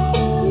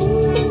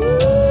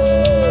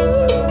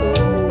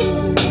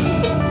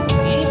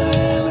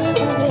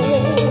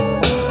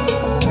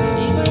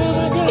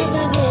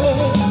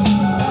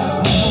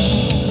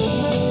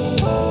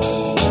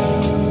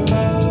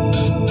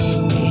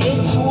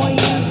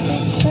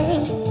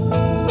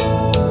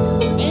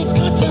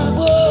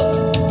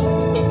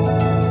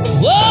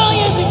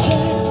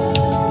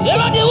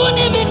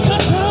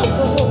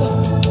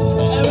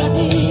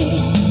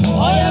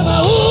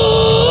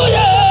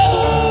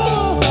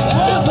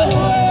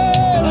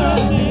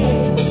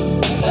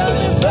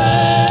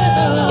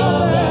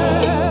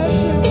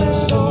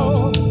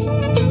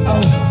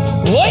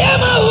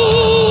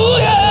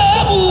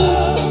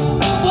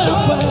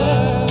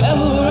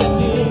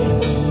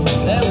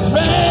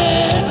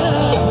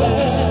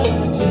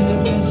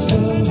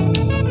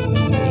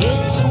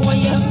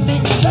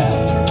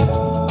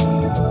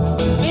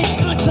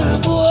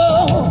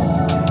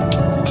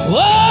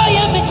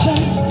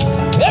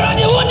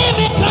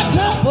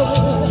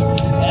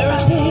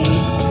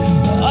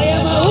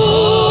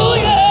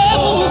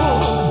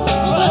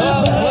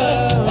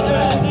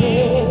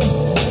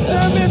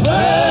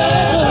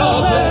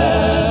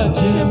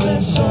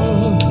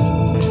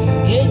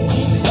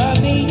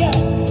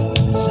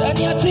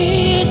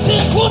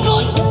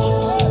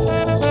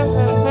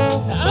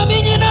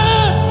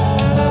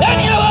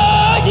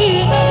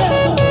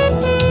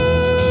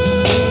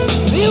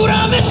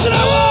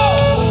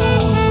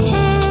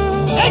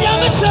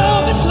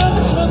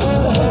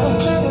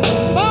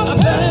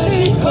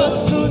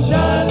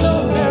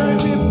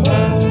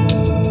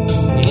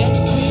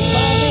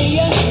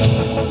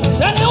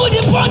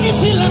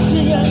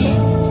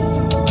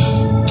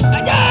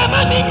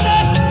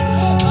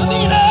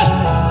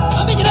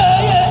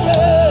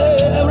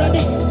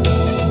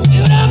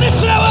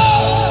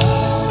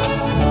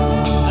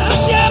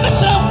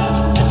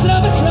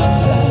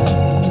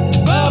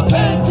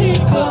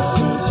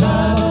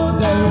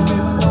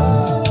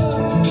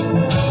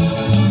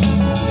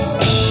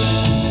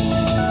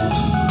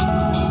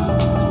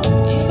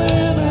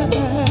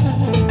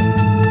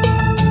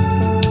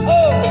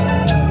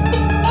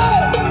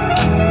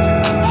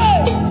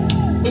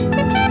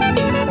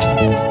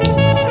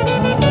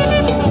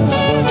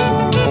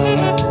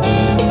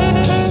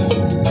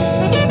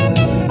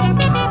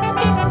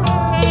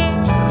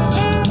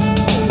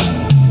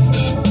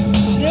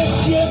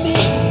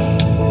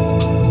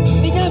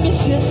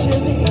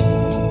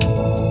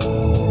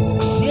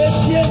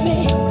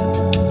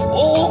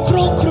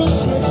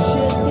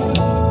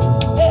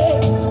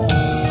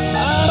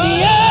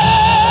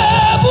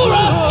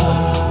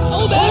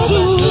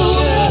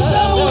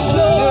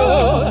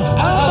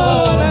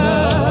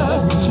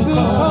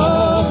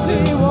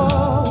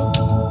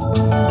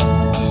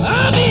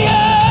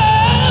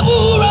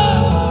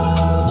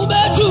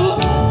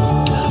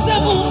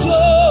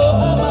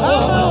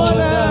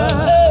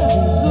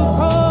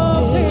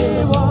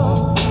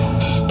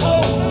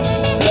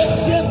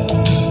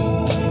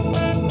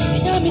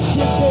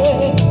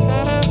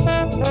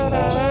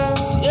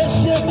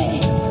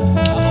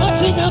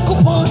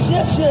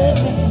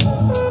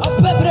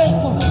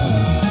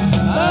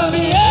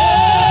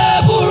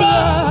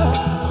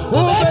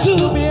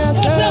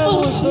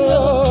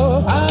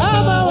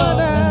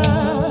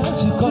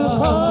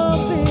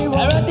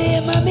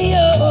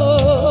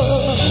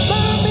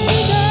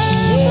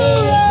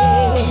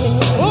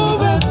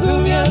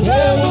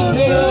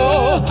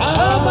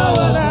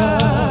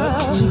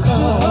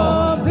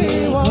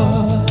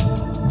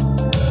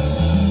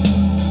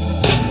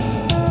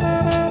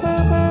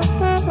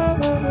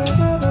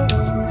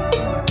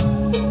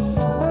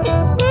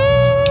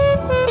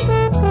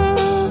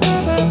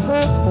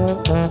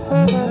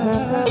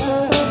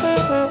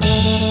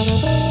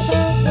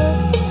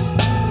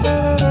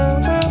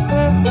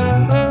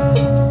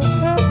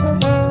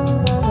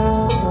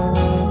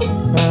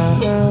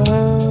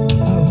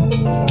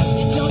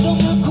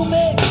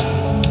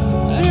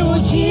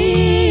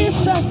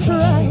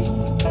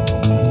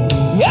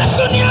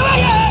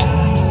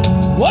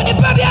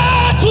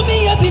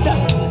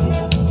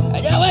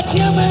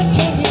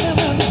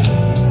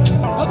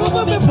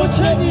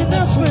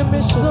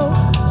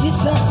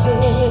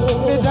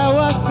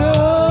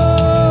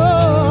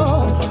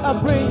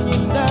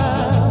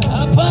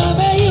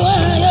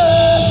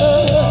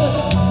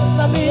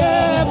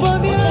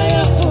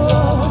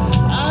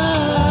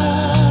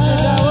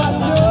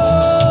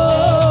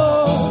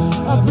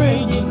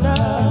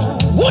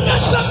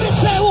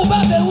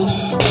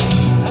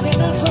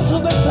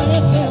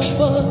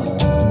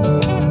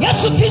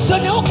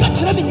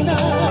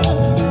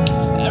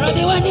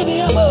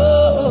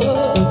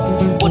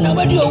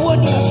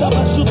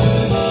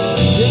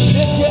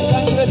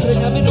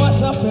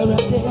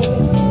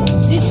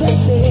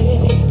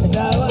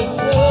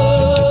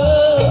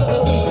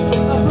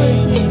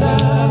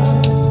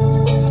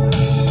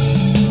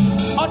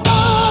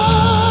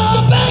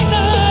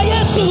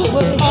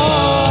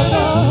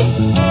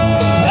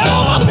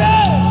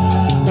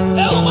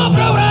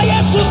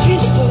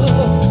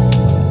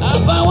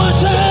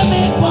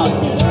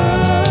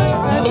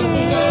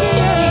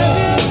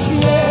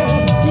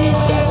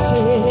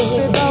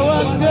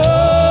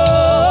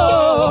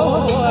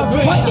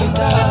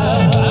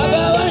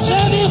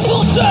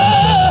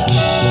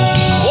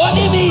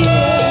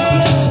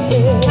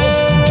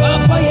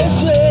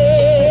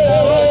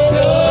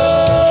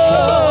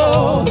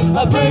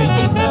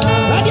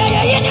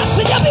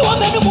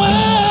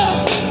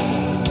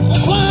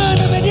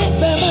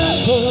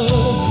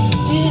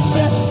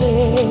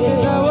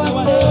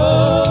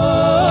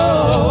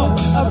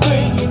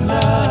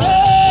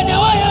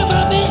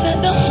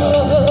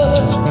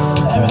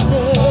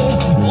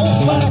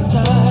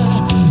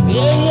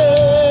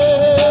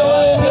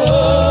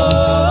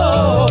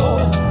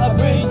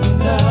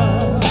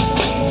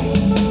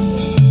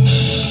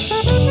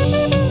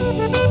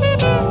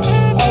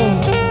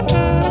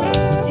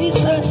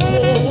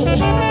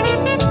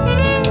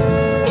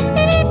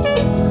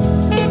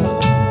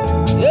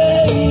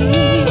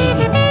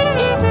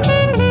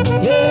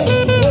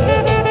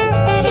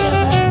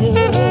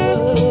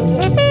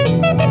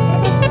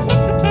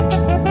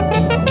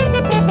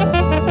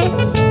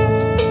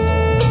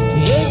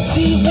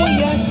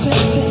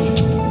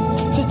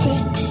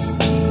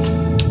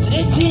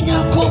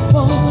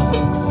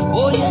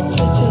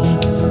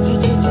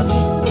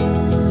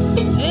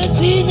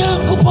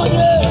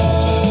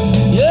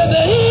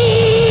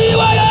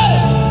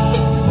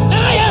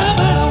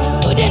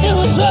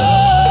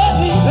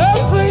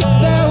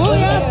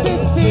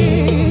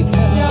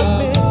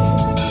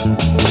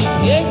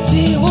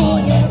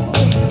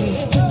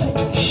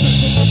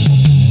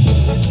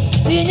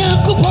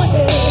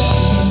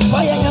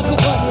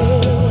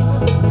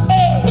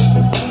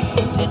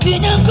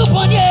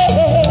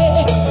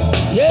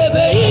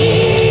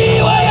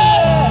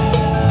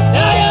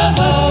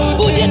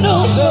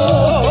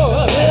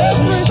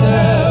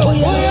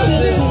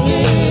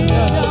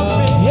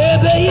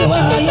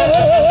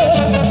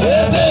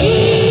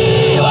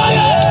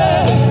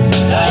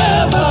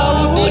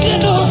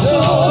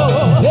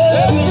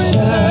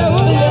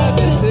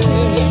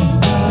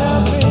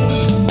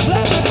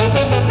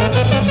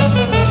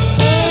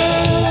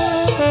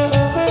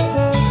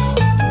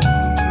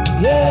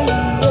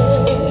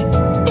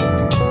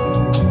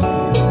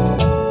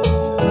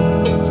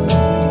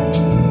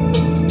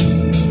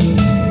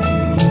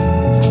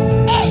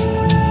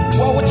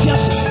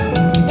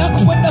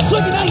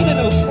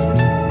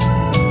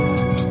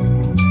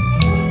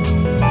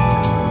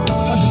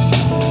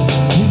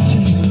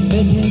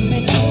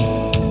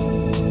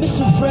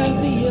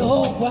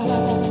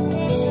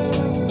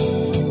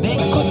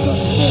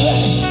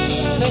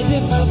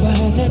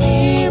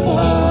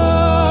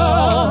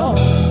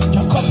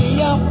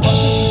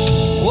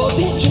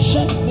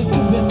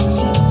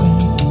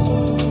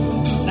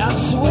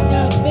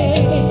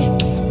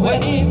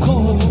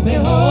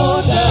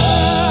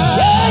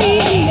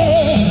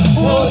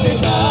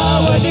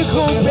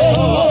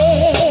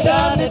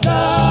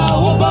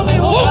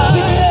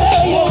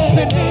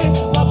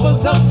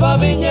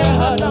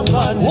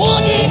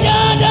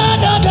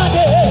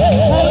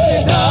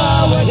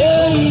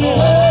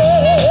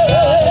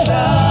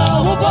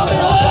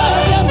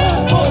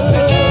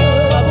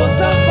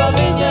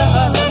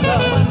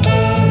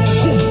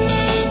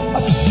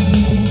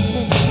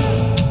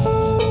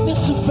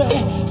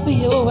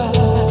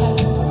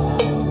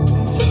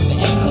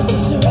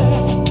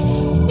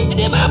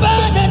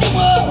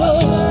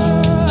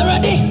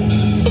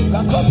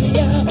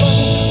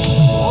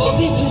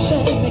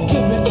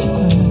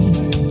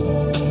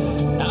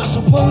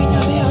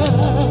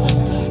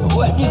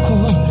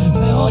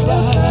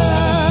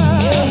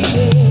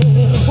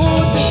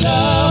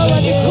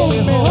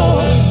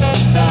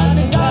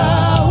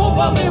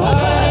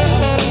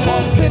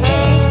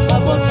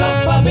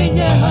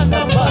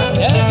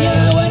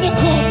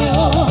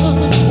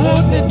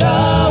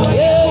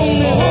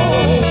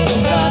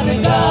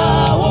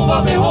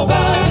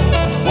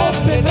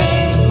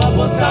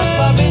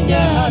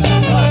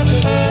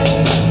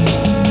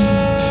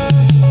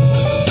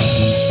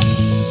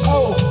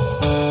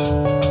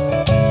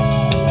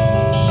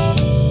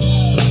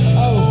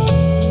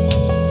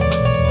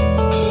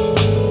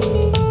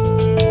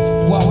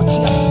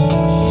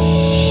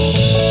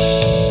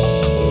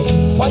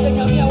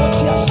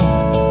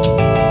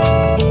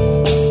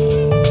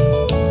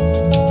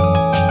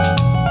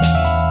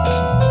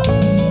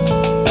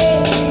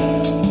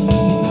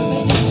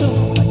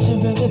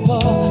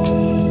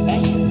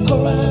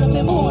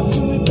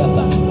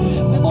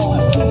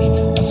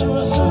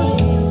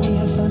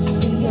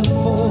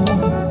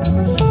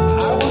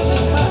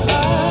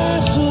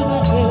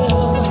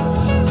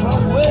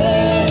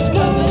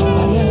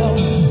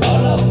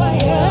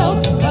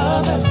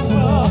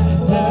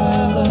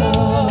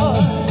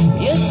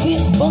 Yeti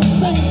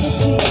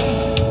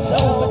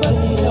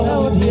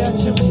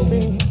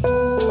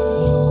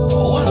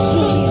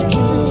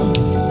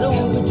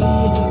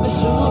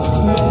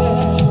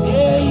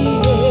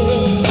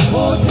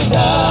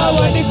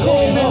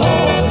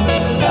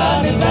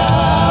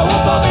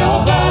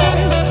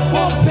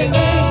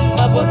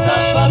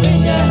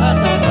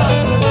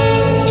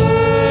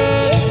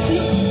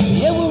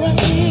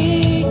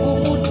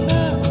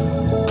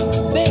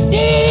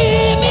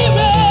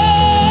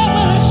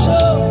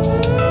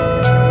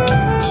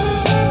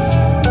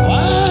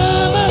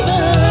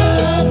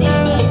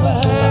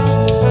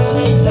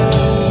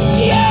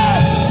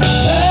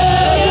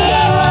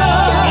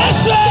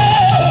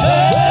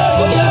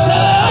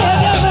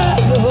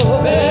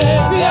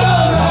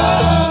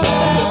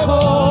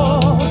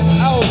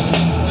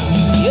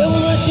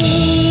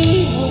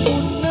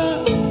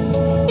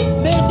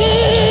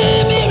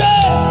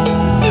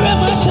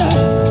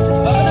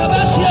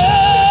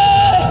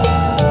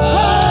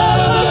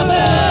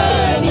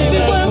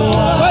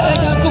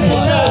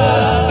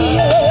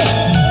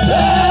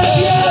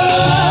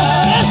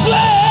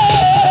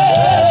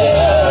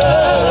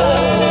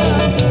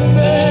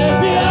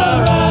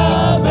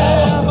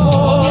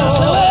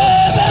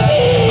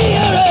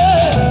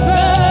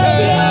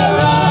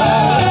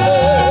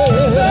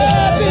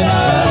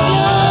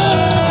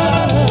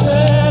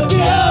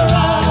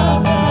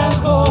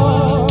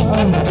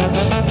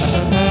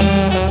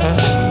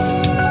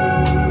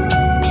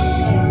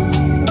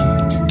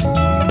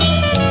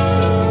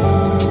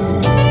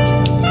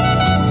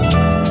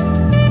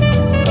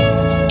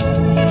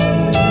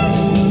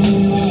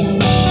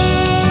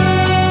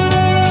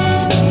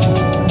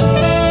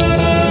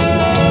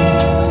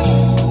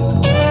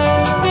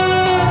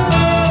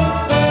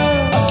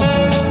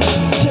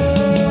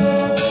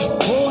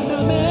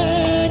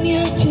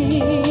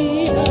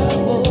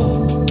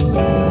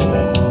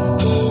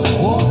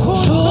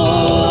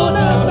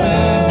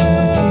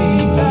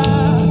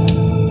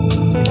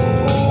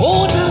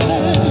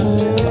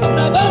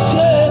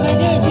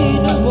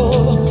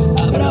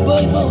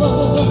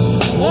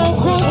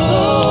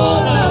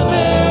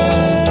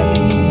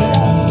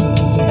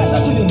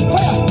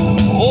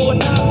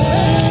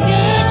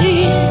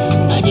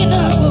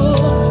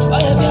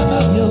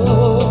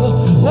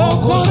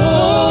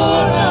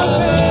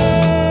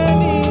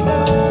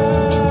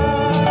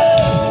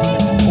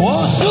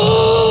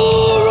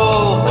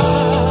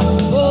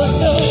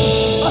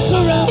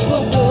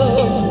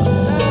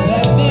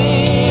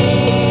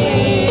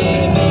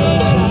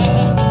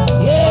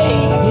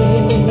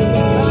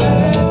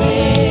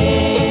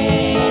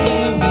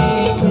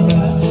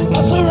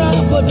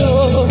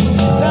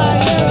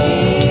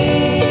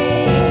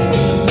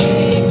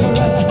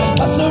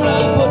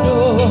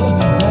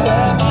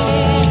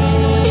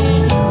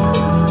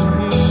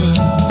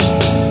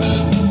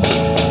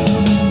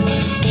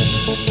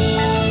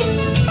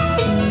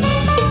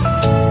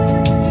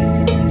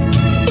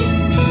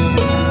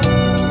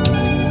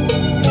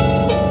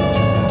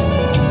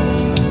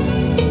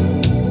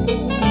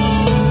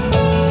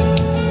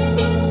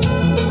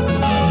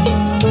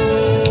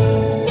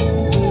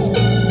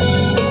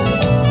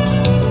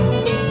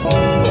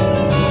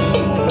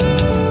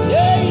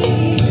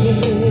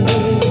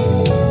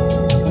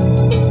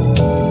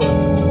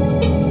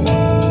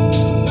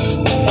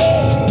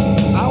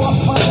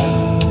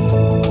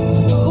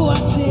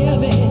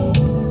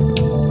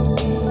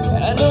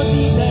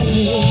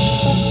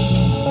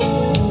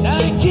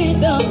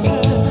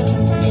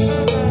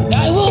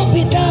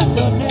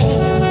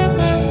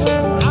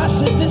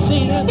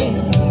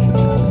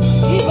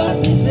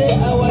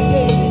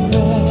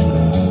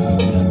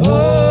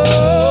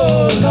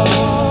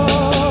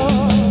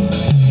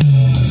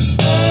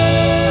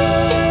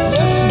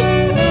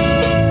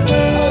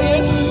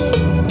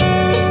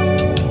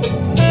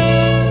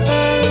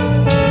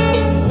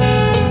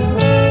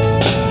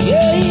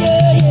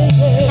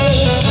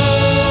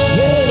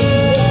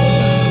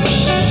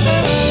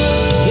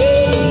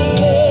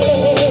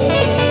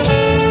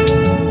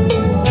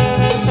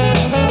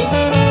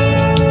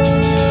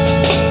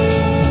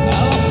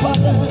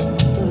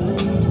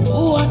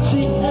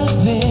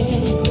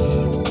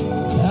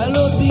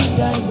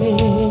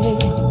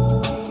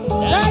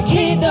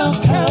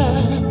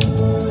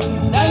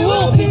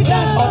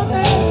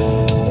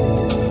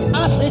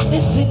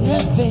in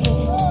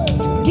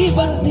heaven, give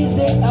us this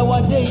day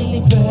our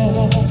daily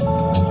bread.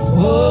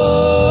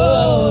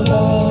 Oh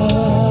Lord.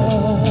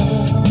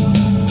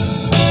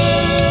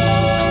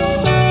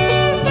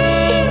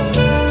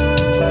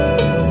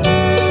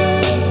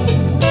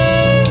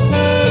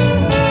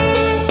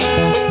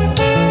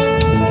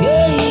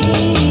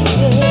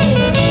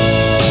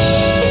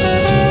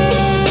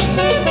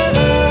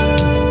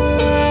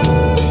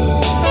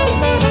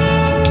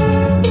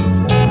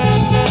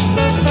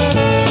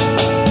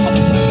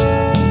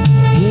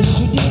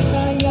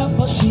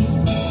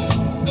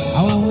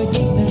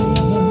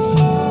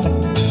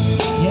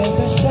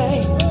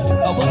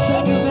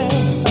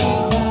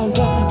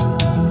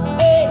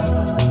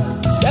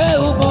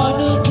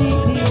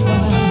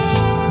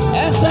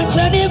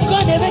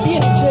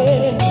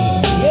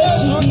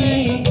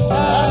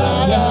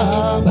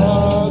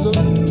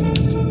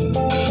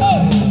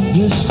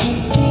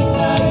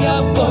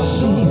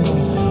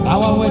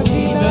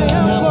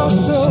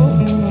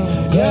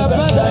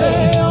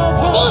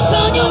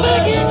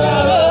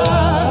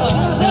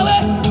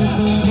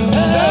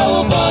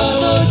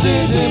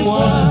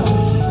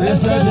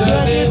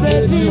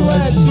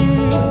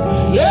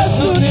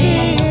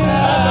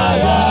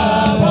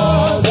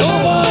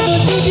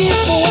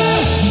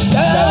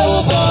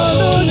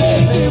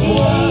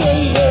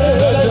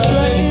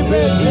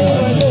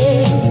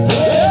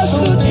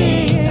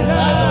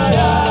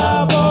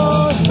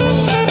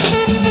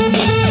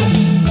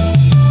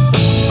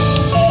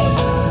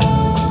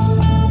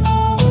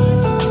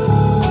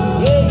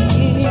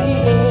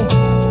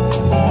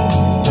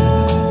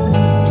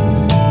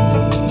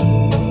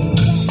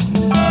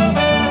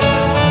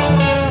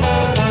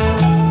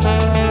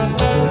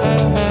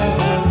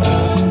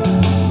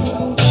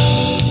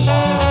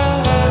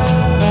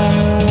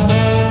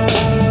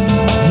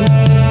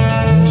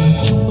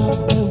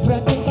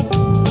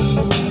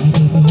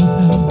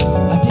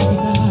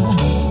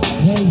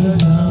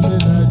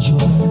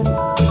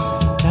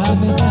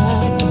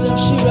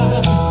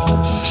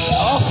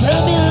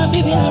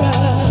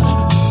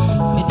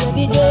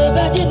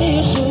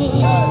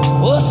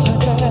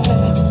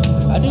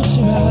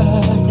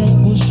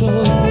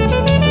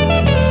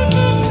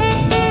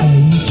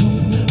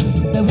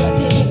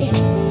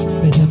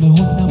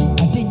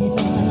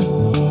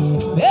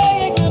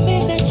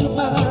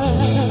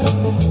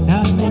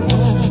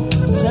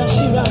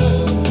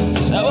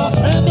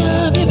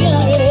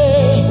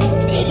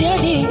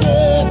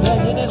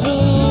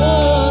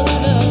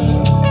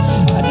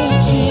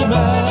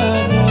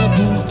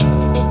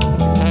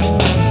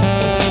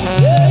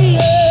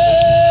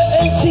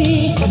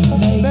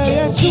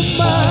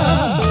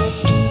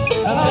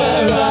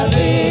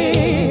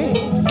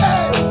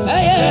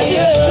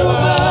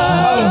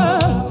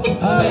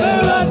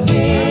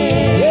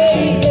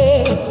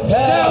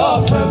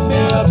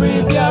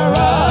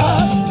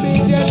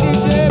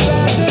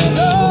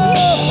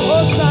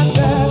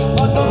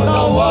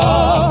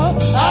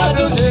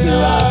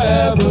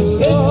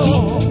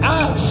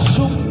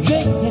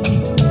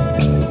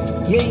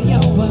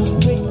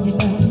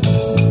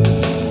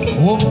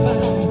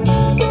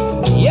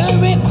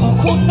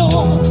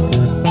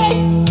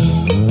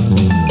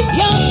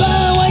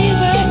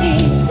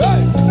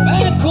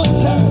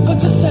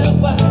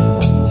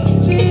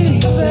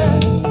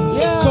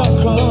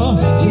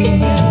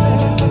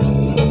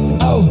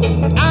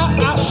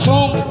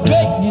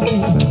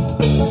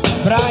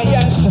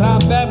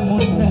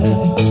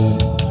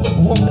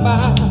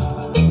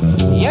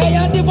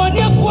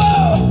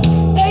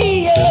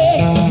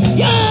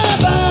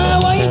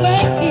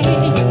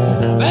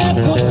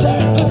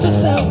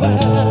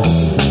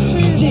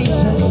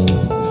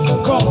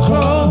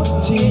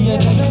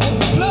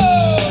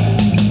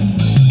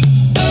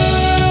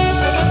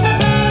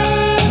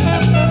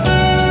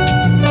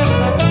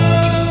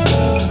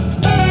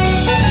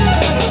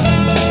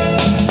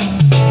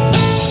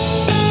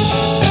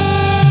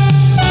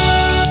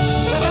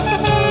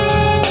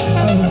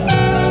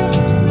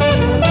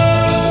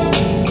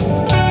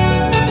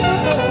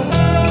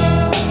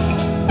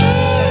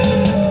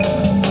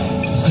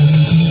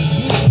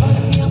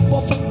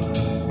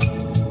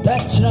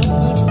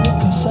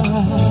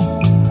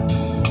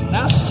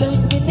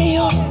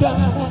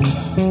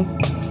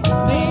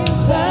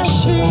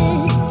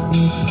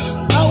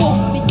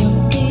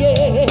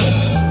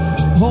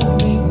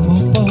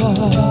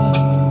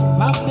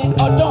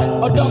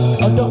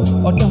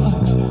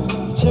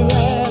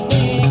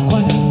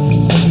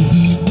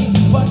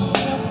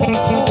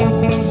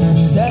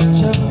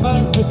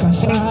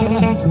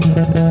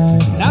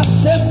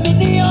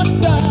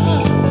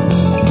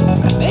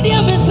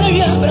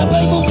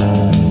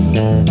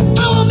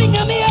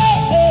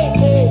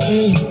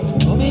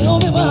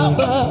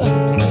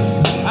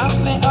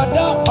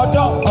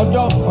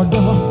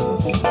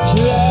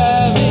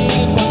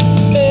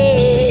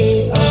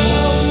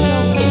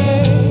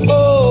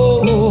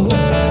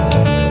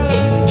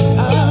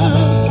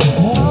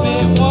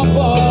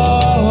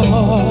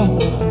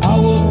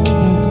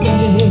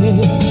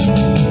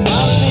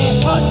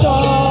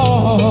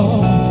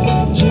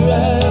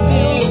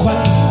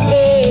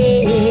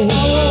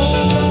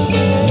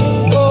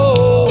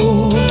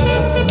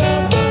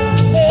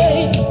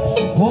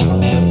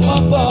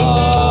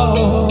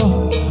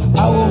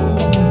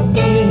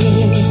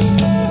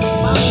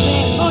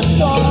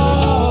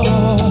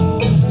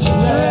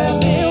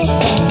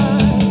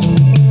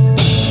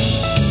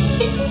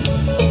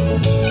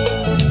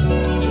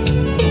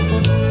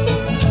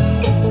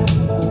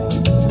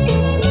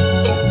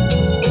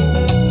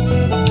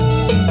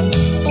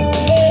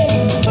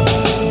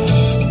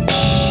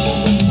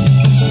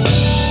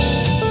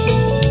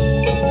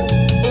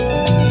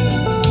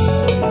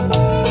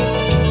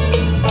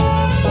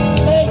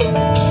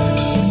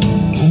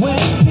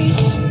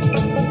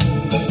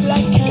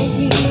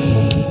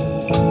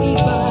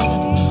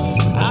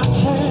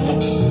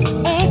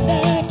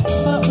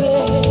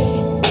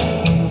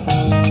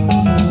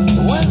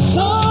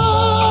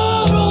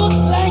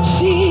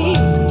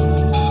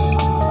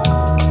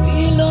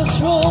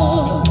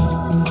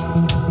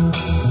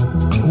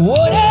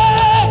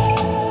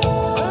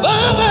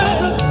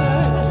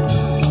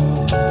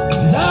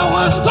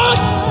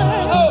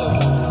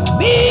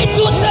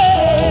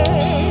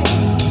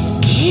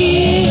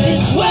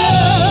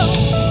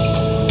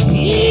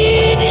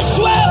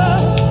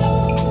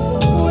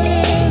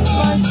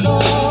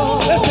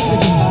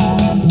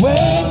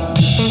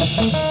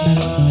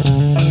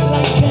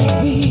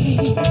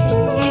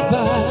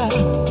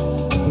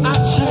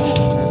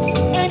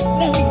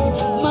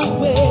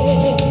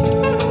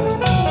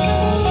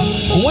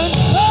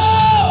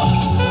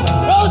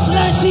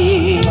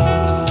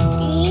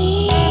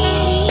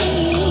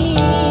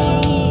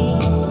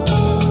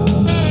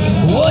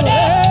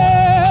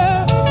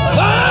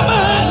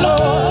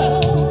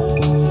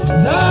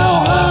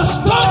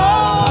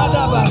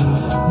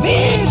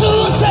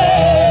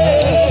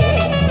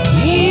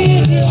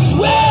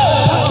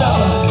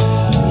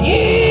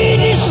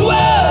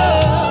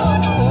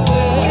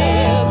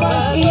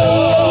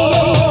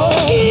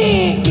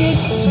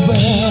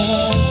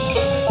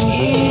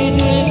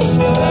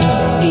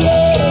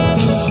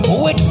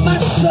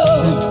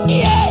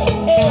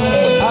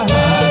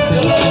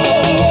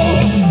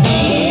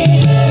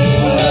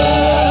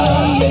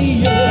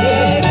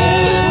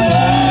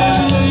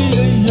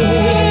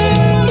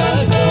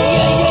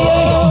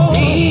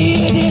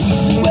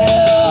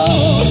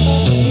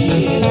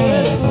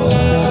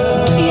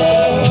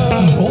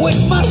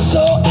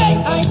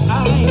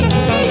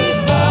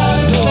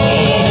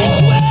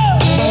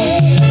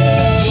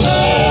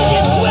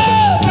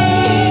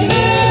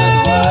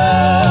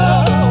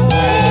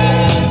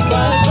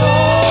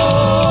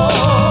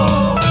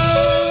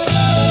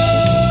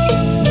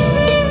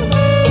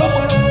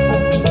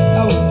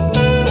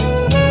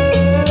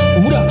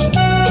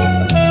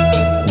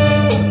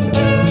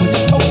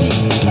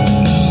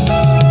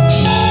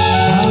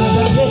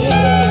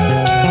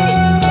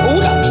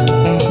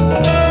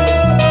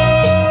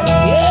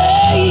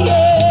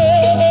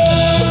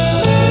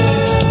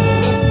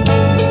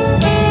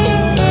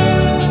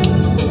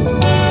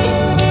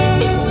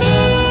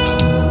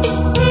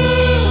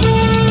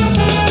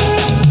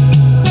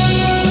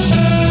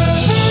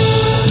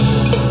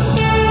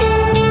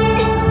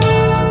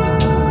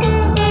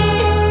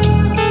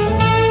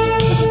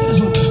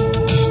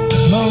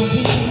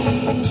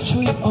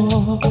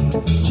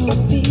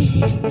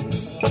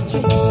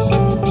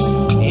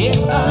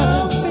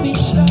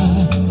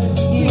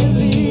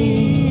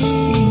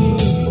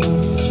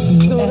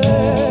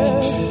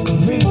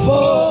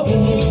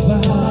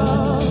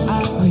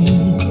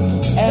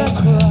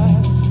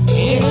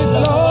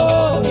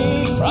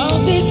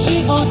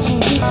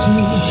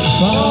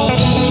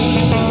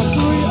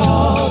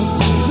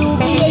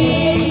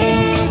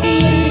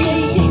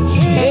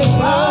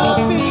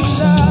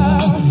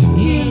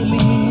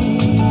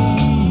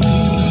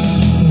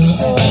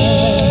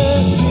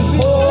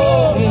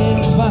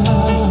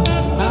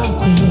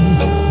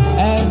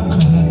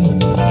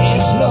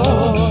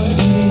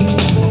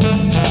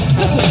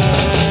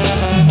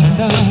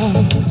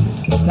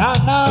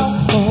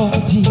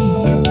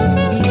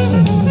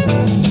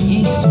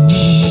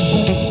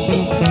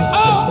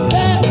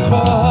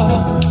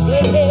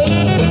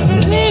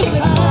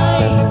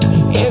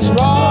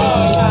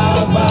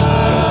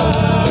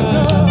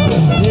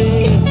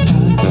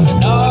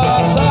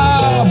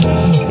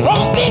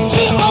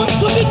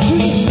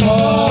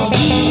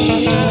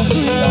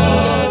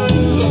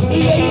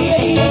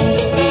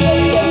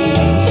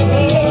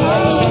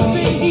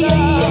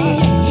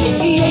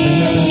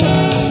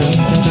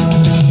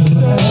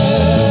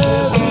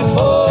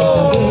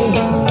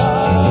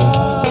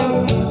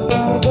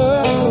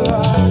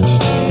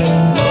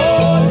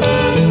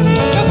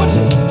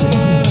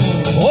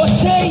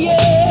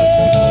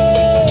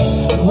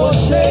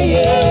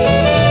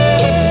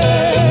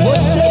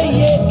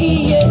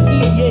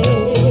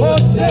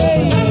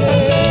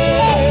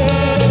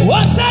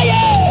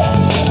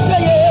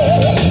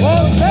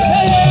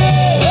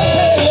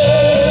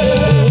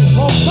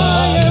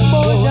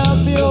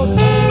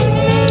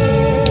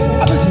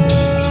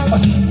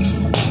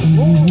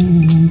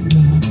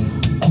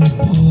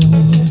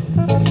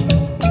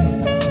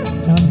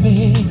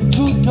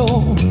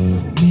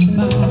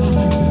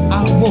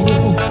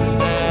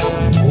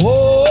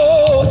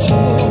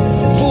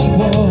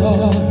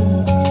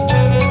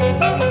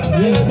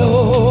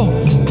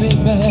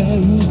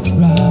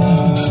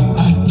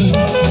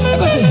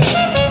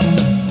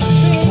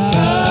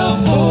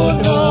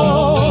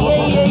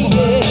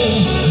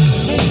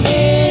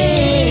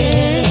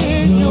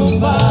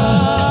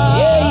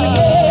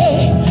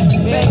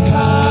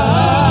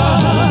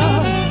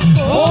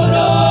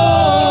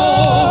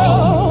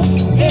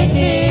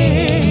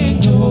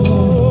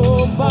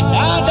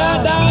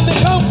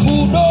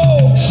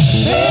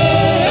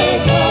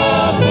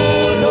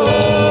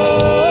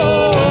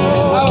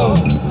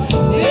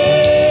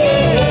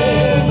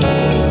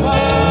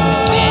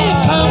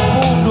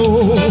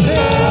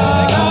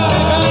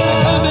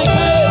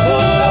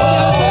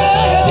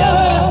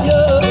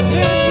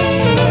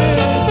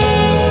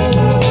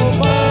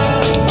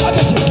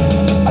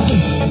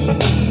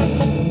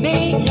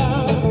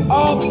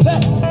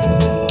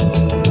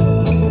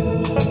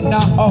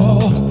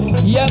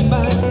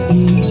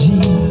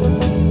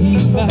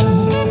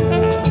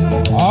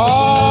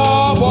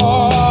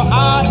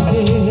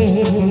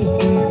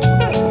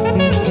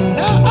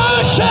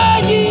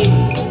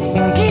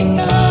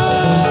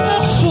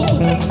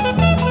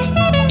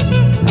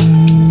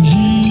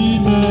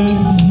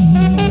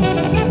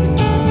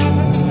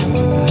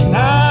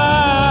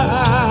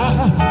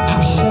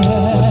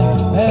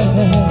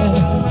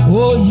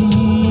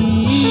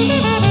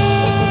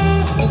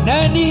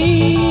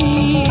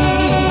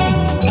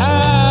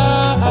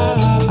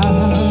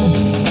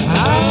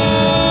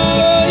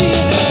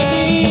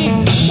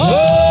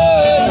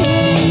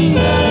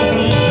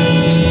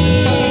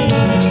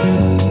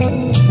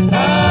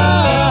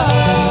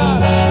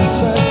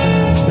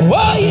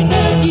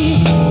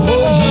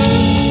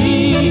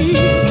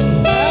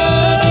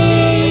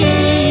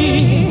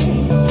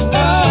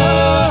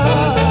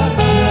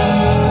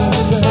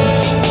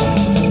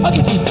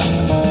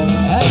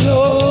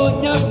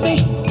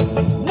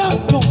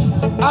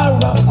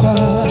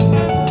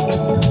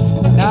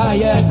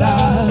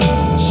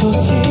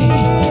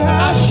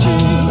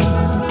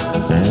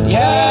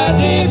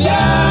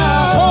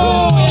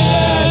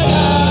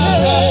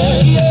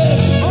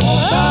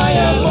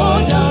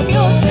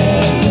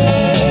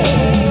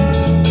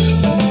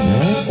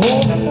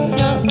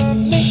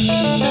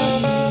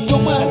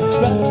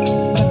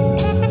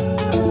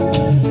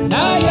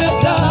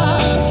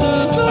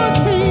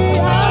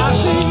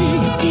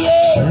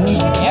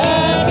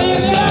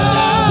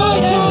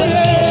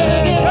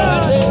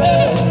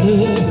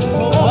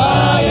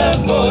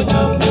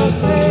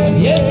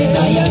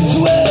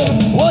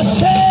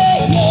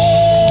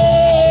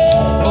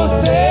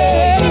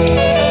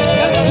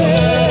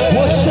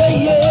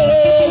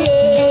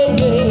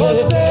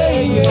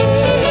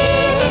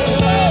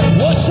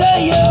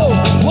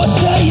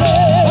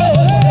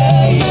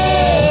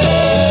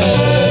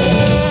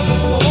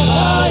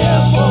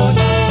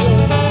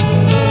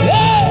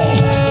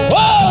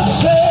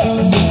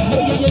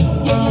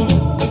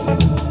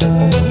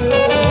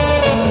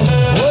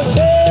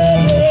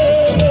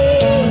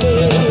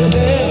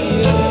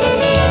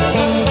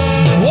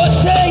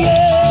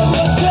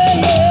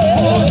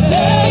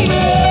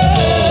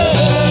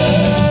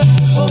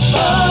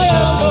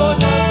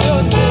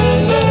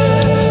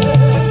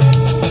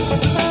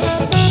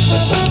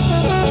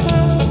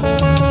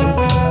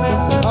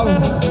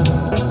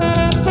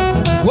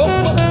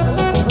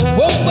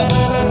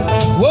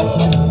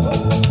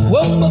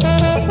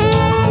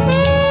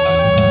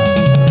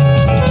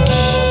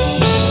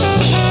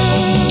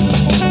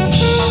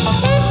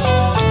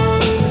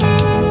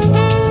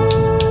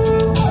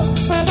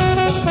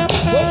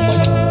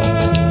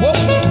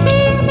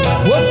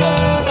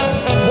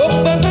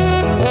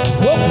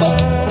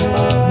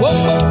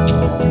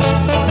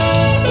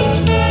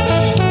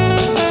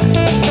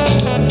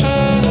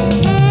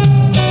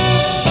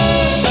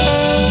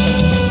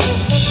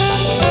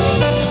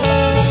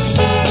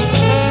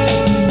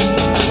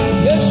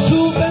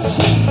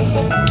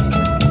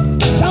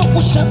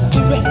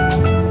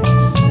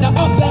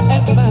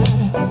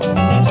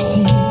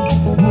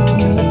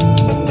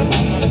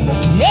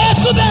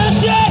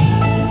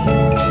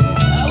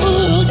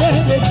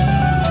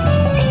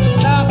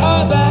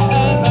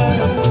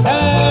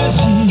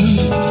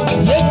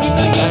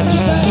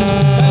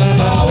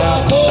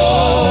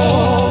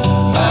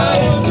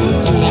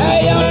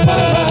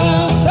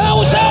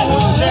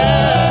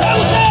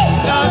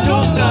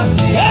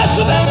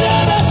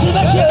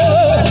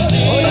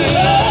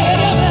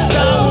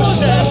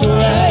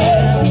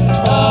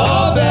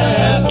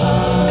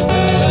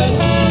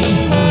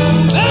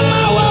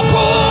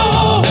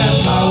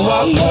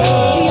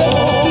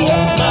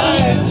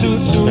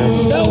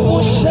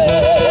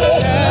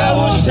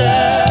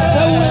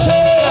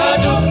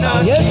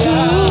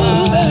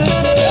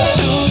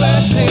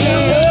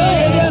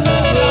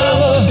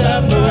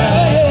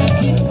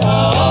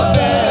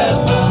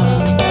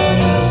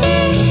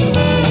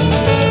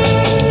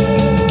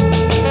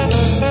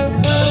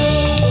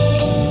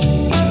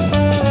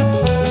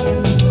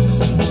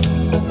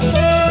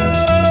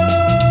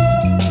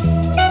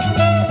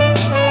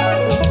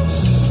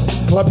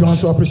 Clap your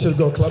hands to appreciate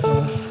God. Clap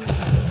your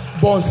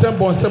hands. Bon sem,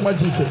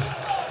 Jesus.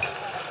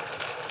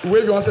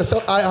 Wave your hands and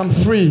shout, I am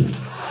free. Do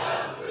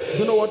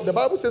you know what? The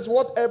Bible says,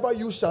 whatever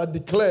you shall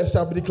declare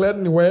shall be declared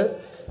anywhere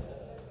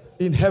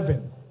in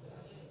heaven.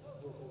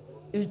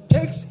 It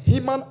takes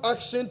human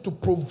action to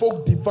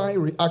provoke divine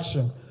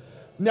reaction.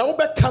 Wave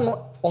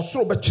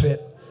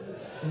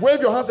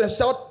your hands and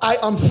shout, I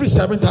am free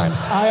 7 times.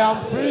 I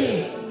am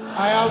free.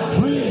 I am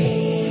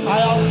free. I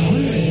am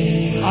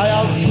free. I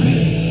am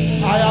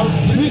free. I am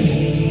free.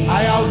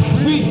 I am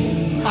free.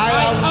 I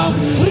am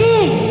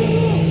free.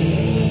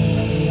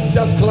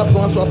 Just clap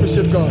your hands to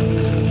appreciate God.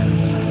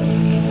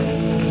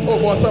 Oh,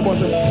 boy, come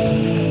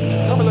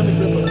and let me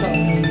pray for you. Come.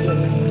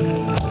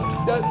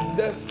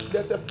 Yes.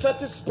 There's a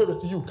fetish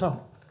spirit. You come.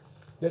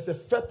 There's a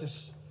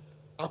fetish.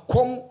 I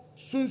come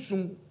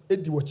soon.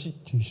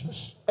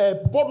 Jesus.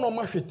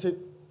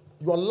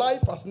 Your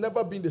life has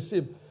never been the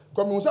same.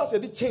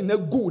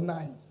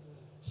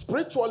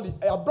 Spiritually,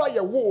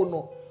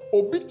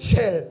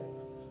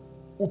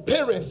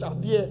 parents are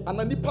there, and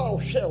a nipa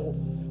of shell.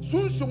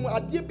 Soon,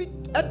 at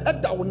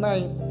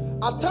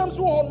times,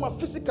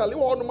 physically,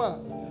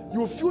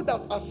 you feel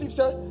that as if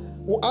say,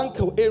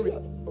 ankle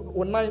area,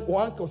 or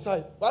ankle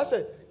side. But I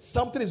say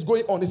something is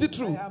going on. Is it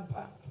true?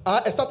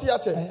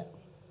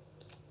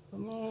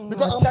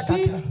 Because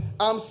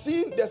I'm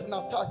seeing there's an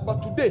attack,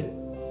 but today,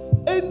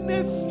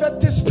 any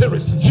fetish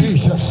spirit,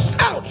 Jesus,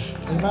 out.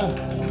 Amen.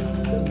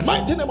 The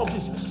mighty name of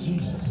Jesus.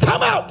 Jesus.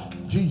 Come out.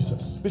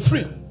 Jesus. Be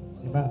free.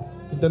 Amen.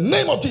 In the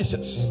name of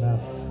Jesus. Amen.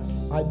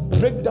 I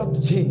break that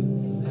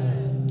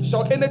chain.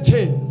 Shout any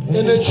chain.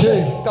 Any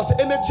chain. Can say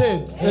any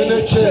chain.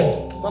 Any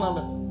chain.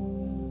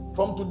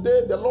 From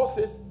today, the Lord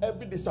says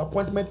every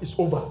disappointment is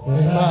over.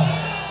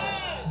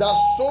 Amen. There are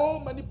so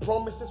many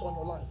promises on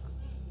your life.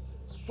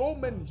 So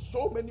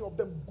many of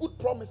them good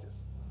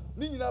promises.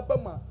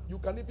 You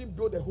can even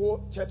build a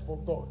whole church for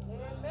God.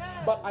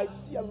 But I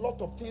see a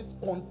lot of things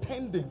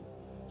contending.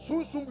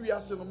 Soon we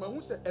are saying,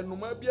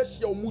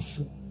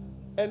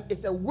 and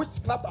it's a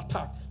witchcraft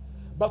attack.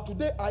 But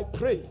today I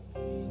pray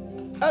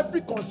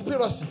every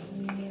conspiracy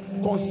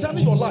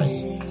concerning your life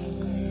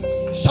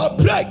shall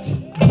break.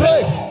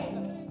 Break.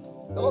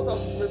 The Lord has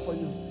to pray for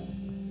you.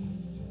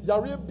 The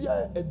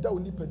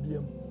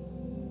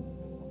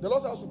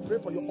Lord has to pray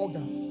for your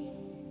organs.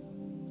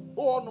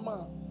 On the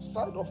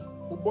side of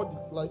your body,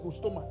 like your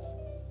stomach.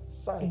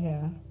 Side.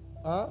 Yeah.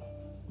 I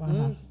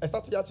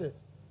started here.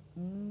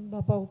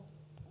 About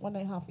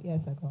 1.5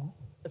 years ago.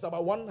 It's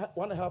about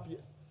 1.5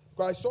 years.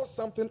 Because I saw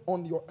something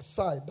on your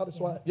side. That is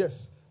why,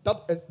 yes.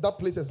 That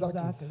place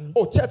exactly.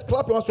 Oh, church,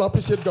 clap your hands to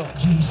appreciate God.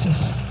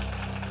 Jesus.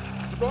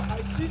 Because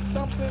I see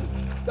something.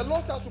 The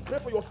Lord has to pray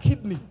for your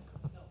kidney.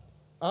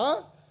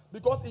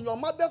 Because in your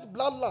mother's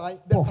bloodline,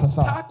 there's an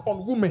attack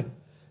on women.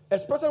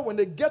 Especially when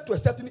they get to a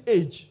certain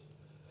age.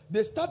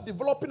 They start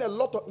developing a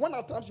lot of, when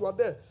at times you are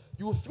there,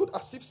 you feel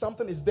as if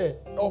something is there.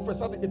 All of a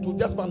sudden, it will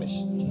just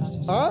vanish.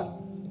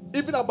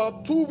 Even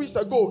about 2 weeks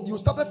ago, you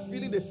started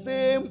feeling the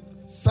same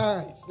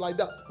signs like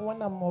that.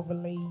 When I'm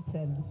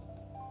ovulating,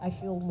 I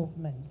feel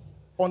movement.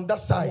 On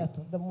that side?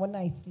 Yes, then when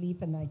I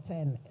sleep and I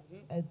turn,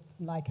 it's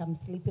like I'm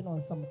sleeping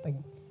on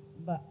something.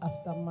 But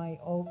after my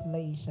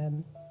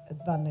ovulation, it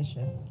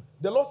vanishes.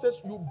 The Lord says,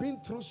 you've been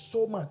through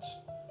so much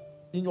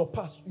in your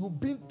past. You've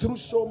been through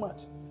so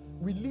much.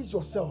 Release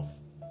yourself.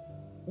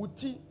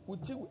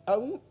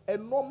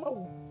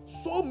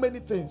 So many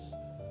things.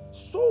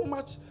 So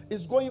much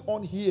is going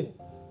on here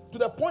to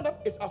the point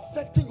that it's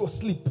affecting your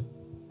sleep.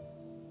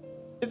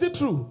 Is it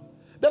true?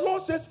 The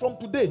Lord says from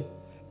today,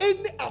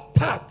 any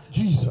attack,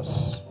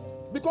 Jesus,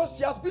 because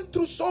she has been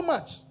through so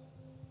much,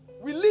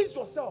 release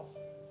yourself.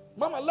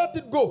 Mama, let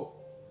it go.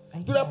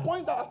 To the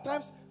point that at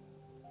times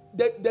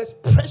there's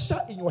pressure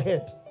in your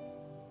head.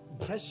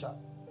 Pressure.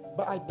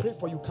 But I pray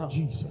for you, come.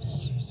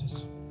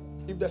 Jesus.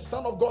 If the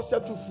Son of God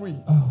set you free,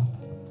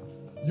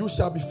 you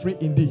shall be free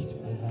indeed.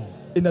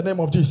 In the name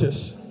of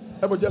Jesus.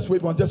 Everybody just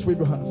wave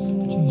your hands.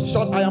 Jesus.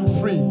 Shout, I am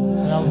free.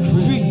 I am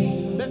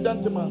free. This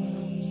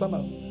gentleman, stand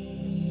up.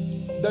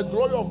 The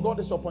glory of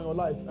God is upon your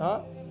life.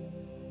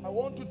 I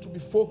want you to be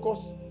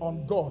focused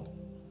on God.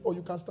 Oh,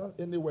 you can stand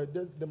anywhere.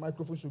 The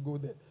microphone should go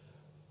there.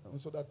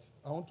 So that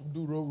I want to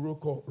do roll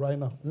call right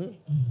now.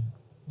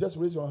 Just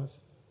raise your hands.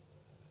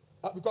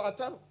 Because at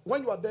times,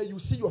 when you are there, you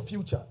see your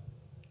future.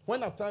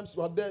 When at times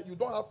you are there, you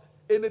don't have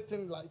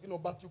anything like,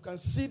 but you can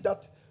see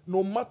that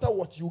no matter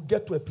what, you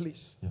get to a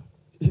place. Yeah.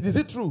 Is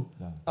it true?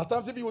 Yeah. At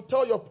times, if you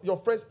tell your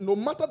friends, no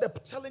matter the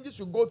challenges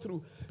you go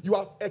through, you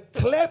have a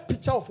clear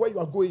picture of where you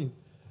are going.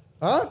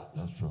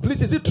 That's true.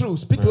 Please, is it true?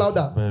 Speak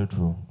louder. Very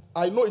true.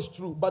 I know it's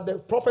true, but the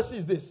prophecy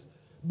is this.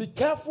 Be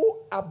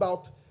careful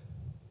about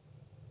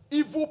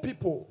evil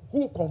people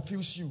who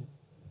confuse you.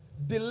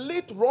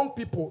 Delete wrong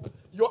people.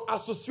 Your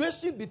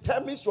association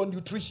determines your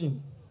nutrition.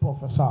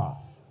 Professor.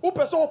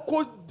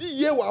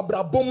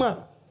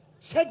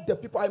 Check the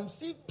people. I'm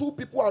seeing 2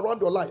 people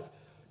around your life.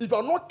 If you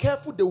are not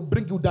careful, they will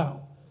bring you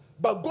down.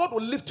 But God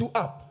will lift you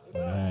up.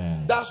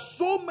 Amen. There are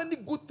so many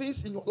good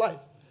things in your life.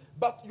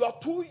 But you are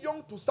too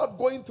young to start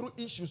going through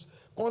issues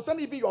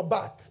concerning even your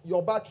back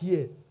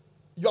here.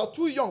 You are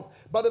too young.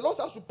 But the Lord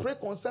has to pray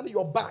concerning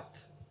your back.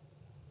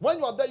 When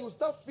you are there, you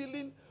start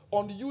feeling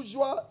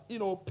unusual,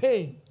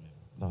 pain.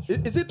 That's true.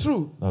 Is it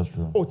true? That's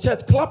true. Oh,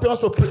 church, clap your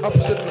hands to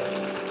appreciate me.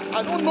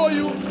 I don't know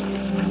you,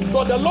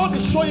 but the Lord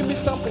is showing me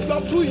something. You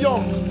are too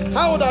young.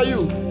 How old are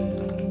you?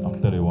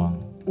 I'm 31.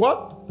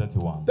 What?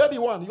 31.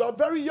 31. You are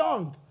very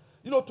young,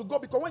 to go,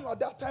 because when you are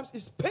there at times,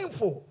 it's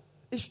painful.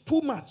 It's too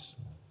much.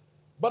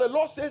 But the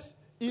Lord says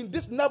in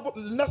this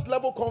next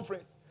level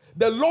conference,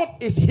 the Lord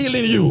is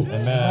healing you.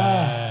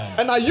 Amen.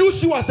 And I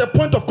use you as a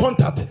point of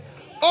contact.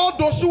 All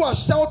those who are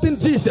shouting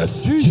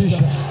Jesus,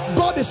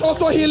 God is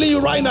also healing you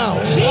right now.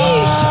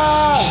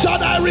 Jesus.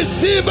 Should I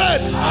receive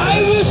it?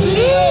 I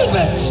receive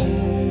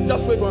it.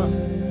 Just wait once.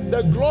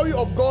 The glory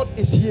of God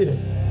is here.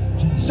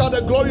 Shout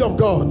the glory of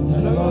God.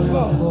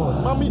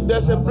 Mommy,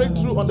 there's a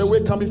breakthrough on the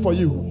way coming for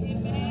you.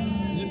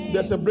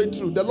 There's a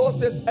breakthrough. The Lord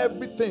says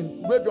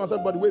everything. Wave your hands,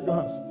 everybody. Wave your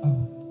hands.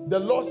 The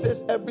Lord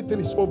says everything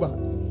is over.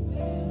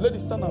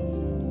 Ladies, stand up.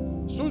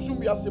 Soon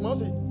we are saying,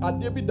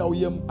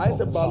 I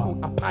say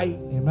balloon,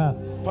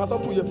 Amen.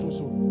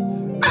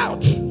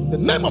 Out. The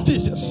name of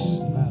Jesus.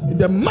 In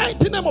the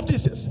mighty name of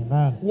Jesus.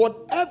 Amen.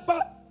 Whatever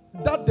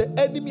that the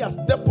enemy has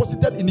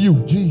deposited in you,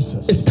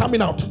 Jesus, is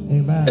coming out.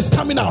 Amen. It's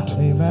coming out.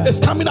 Amen. It's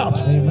coming out.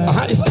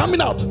 Amen. It's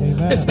coming out.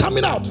 Amen. It's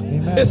coming out.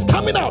 Amen. It's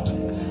coming out.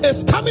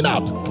 It's coming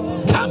out.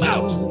 Come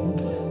out.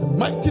 The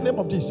mighty name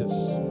of Jesus.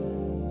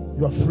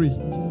 You are free.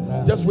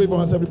 Amen. Just wave your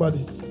hands,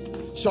 everybody.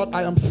 Shout,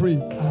 I am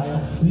free. I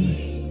am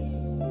free.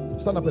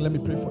 Stand up and let me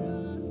pray for you.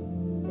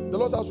 The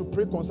Lord has to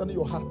pray concerning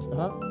your heart.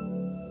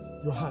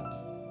 Your heart.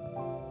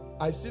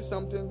 I see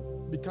something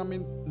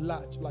becoming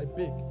large, like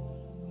big.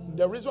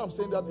 The reason I'm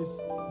saying that is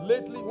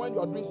lately when you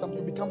are doing something,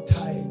 you become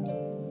tired.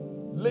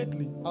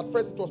 Lately, at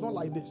first it was not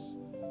like this.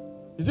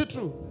 Is it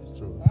true? It's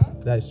true. Huh?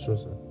 That is true,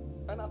 sir.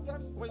 And at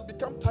times when you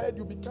become tired,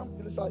 you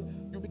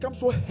become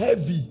so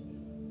heavy.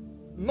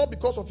 Not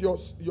because of your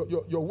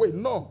weight,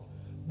 no.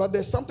 But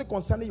there's something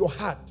concerning your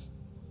heart.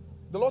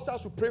 The Lord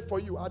says to pray for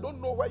you. I don't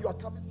know where you are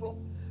coming from,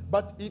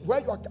 but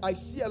I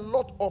see a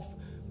lot of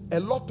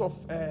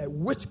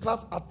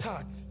witchcraft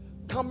attack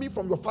coming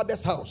from your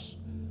father's house.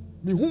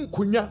 Mihun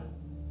kunya,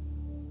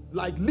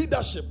 like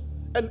leadership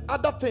and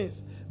other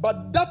things.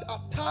 But that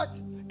attack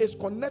is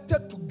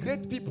connected to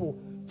great people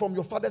from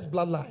your father's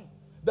bloodline.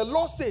 The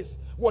Lord says,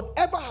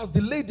 whatever has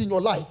delayed in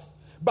your life,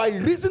 by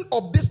reason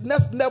of this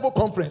next level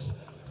conference,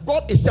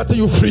 God is setting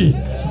you free.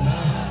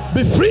 Jesus.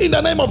 Be free in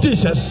the name of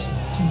Jesus.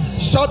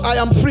 Jesus. Shout, I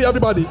am free,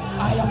 everybody.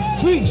 I am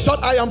free.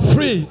 Shout, I am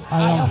free.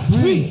 I am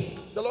free.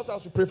 The Lord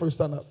has to pray for you.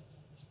 Stand up.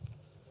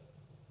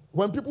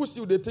 When people see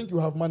you, they think you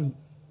have money.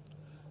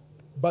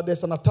 But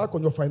there's an attack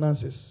on your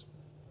finances.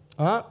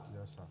 Huh?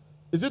 Yes, sir.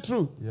 Is it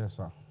true? Yes,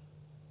 sir.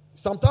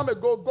 Some time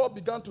ago, God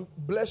began to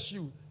bless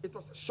you. It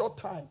was a short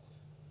time.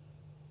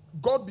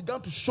 God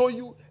began to show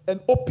you and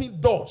open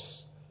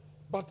doors.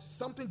 But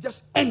something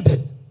just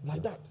ended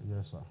like that.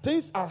 Yes, sir.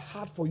 Things are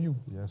hard for you.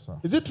 Yes, sir.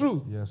 Is it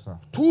true? Yes, sir.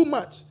 Too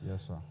much.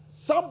 Yes, sir.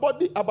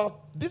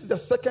 This is the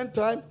second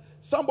time,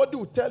 somebody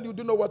will tell you,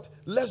 do you know what?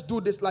 Let's do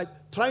this, like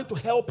trying to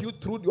help you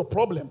through your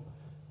problem.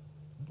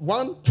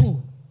 1,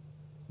 2.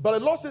 But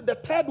the Lord said the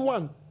third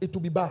one, it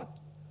will be bad.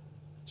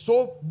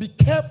 So be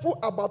careful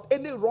about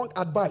any wrong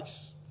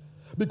advice.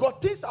 Because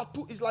things are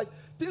too, it's like,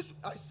 things,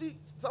 I see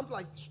something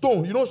like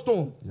stone. You know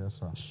stone? Yes,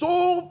 sir.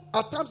 So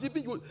at times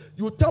even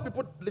you tell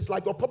people, it's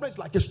like your problem is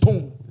like a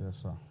stone. Yes,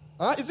 sir.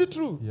 Is it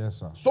true? Yes,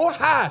 sir. So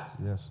hard.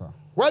 Yes, sir.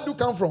 Where do you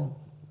come from?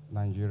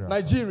 Nigeria.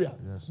 Nigeria.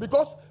 Yes, sir.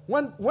 Because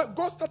when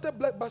God started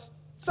Black Bus,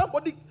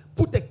 somebody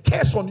put a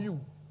curse on you.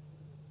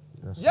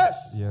 Yes.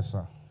 Yes. Yes,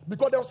 sir.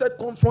 Because there was a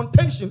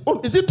confrontation. Oh,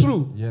 is it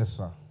true? Yes,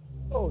 sir.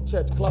 Oh,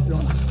 church, clap your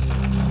hands.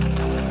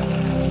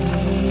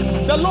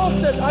 The Lord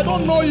says, I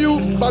don't know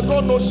you, but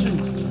God knows you.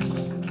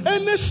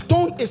 Any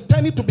stone is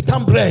turning to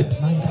become bread.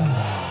 My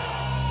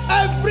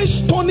God. Every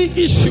stony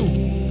issue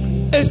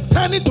is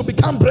turning to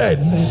become bread.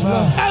 Yes,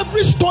 Lord.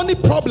 Every stony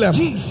problem,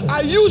 Jesus.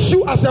 I use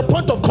you as a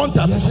point of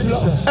contact. Yes,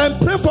 Lord. And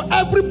pray for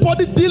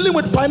everybody dealing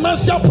with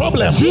financial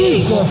problems.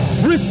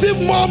 Jesus. Receive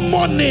more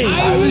money.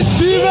 I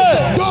receive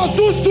it. Those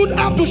who stood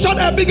up to shout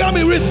a big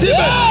army, receive it.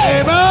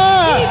 Yeah.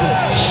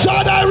 Amen.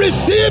 Shout, I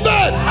receive it.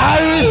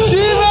 I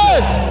receive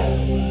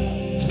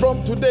it.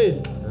 From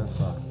today. Yes,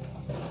 sir.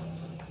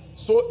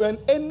 So when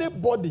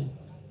anybody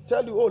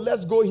tell you, oh,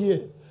 let's go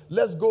here,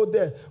 let's go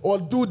there, or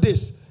do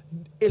this,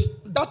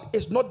 that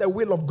is not the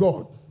will of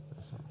God.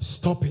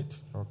 Stop it.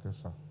 Okay,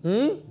 sir.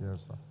 Yes,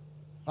 sir.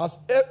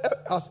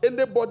 Has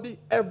anybody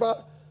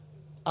ever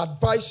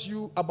advised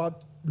you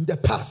about in the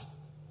past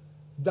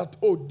that,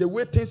 oh, the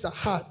way things are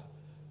hard,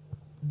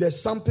 there's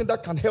something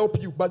that can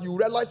help you, but you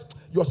realize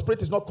your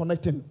spirit is not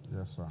connecting?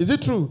 Yes, sir. Is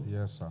it true?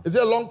 Yes, sir. Is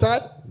it a long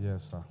time?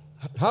 Yes, sir.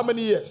 How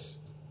many years?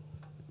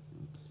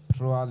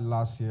 Throughout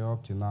last year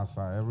up to now,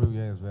 sir, every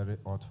year is very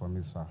hot for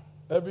me, sir.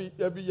 Every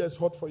year is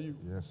hot for you.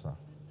 Yes, sir.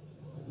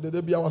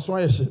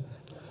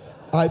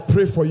 I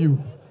pray for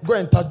you. Go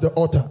and touch the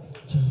altar.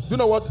 You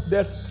know what?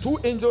 There's 2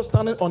 angels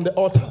standing on the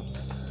altar.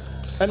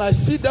 And I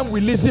see them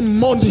releasing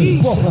money.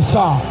 Prophesy.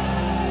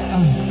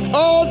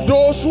 All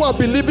those who are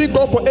believing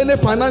God for any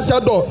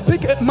financial door,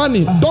 pick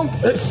money. Don't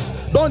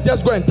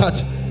just go and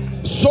touch.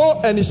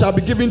 Sow and it shall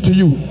be given to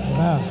you.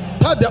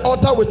 Touch the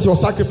altar with your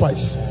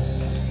sacrifice.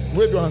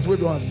 Wave your hands, wave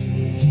your hands.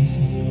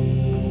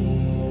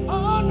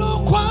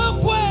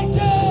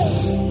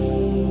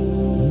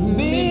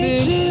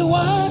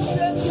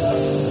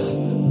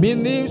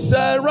 Minim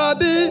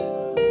Saradi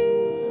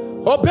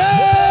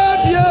Obey.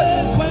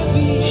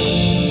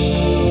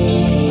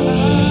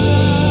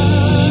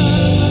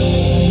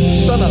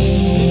 Stand up.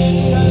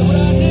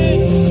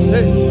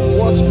 Hey,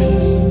 watch me.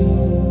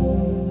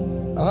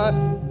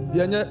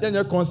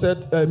 Yeah, concert,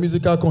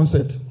 musical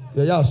concert.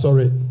 Yeah,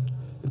 sorry.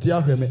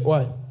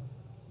 Why?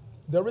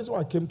 The reason why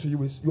I came to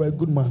you is you are a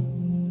good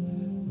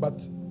man. But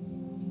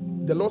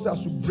the Lord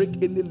has to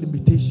break any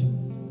limitation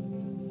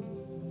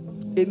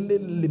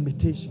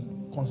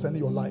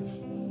concerning your life.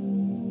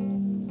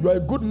 You are a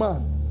good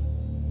man.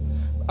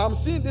 I'm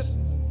seeing this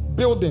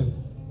building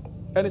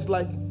and it's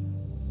like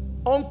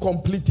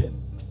uncompleted.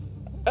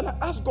 And I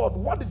asked God,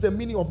 what is the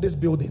meaning of this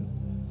building?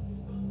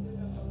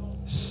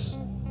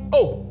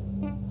 Oh,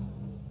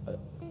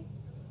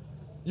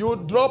 you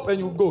drop and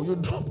you go. You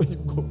drop and you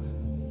go.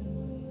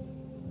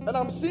 And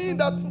I'm seeing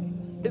that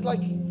it's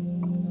like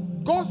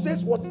God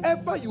says,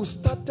 whatever you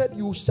started,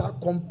 you shall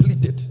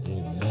complete it.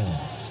 Amen.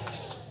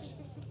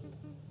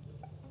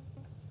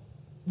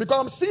 Because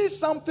I'm seeing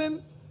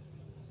something,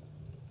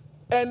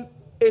 and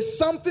it's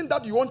something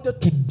that you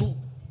wanted to do,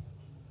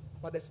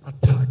 but there's an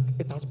attack.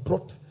 It has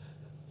brought,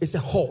 it's a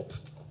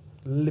halt,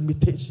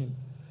 limitation.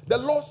 The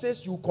Lord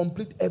says you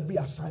complete every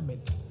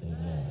assignment.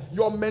 Amen.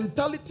 Your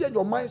mentality and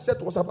your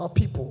mindset was about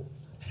people,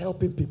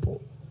 helping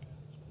people.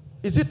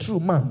 Is it true,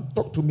 man?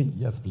 Talk to me.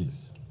 Yes,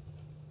 please.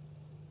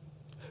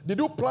 Did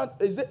you plant?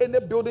 Is there any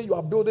building you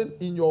are building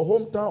in your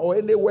hometown or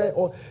anywhere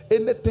or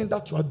anything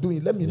that you are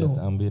doing? Let me know. Yes,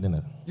 I'm building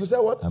it. You said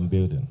what? I'm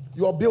building.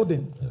 You are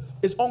building. Yes.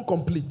 It's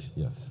incomplete.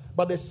 Yes.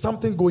 But there's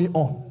something going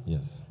on.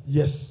 Yes.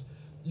 Yes.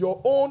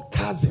 Your own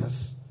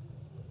cousins.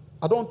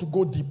 I don't want to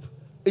go deep.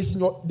 It's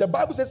in your. The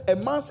Bible says a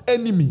man's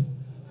enemy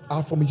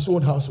are from his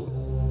own household.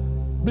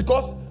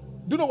 Because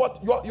do you know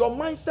what? Your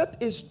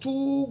mindset is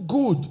too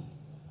good.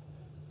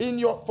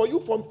 For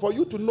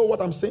you to know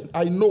what I'm saying,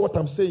 I know what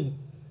I'm saying.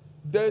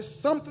 There's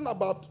something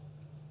about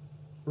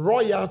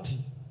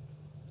royalty,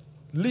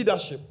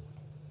 leadership,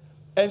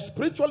 and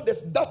spiritual.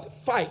 There's that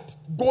fight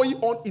going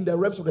on in the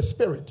realms of the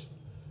spirit,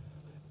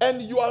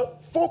 and your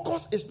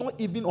focus is not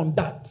even on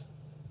that.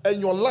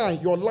 And your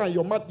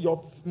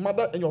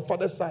mother and your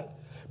father's side.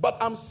 But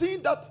I'm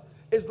seeing that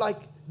it's like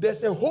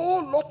there's a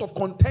whole lot of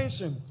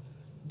contention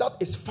that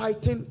is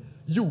fighting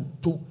you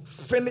to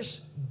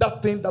finish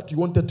that thing that you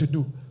wanted to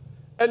do.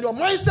 And your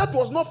mindset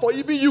was not for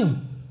even you,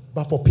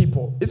 but for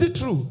people. Is it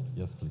true?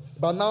 Yes, please.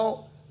 But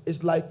now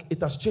it's like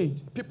it has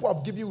changed. People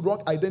have given you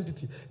wrong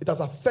identity. It has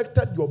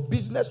affected your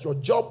business, your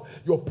job,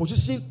 your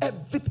position,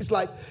 everything. It's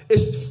like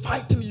it's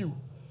fighting you.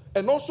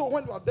 And also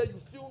when you are there, you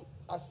feel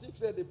as if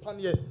say the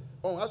panier.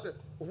 Oh, I said,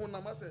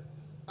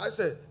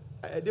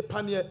 the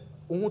panier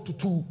to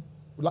two.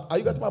 Are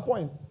you getting my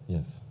point?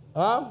 Yes.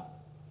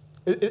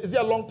 Is it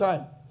a long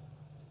time?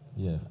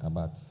 Yeah,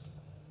 about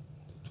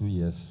 2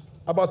 years.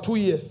 About 2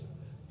 years.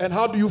 And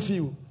how do you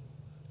feel?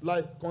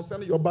 Like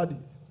concerning your body,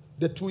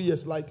 the 2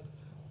 years, like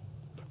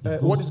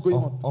what is going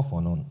on? Off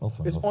and on.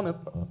 It's on and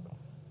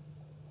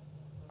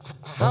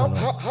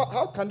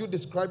how can you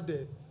describe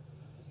the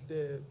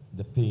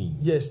pain?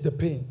 Yes, the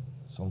pain.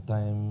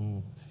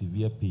 Sometimes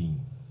severe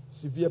pain.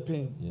 Severe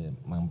pain. Yeah,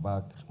 my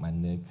back, my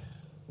neck.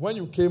 When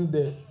you came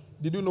there,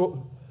 did you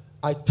know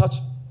I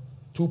touched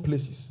 2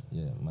 places?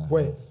 Yeah, my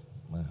where? Hands.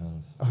 My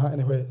hands.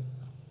 And where?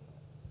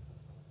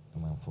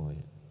 And my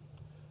forehead.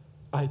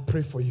 I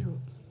pray for you.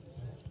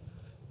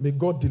 May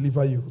God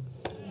deliver you.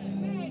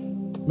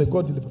 May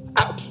God deliver.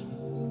 Out.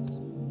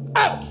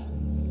 Out.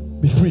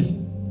 Be free.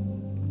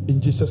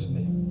 In Jesus'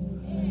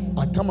 name.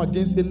 I come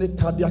against any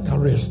cardiac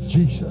arrest.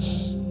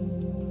 Jesus.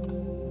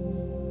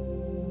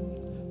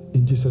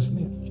 In Jesus'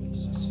 name.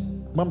 Jesus.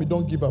 Mommy,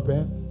 don't give up,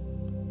 eh?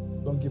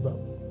 Don't give up.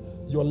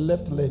 Your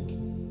left leg,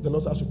 the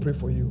Lord has to pray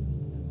for you.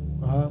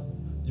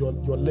 Your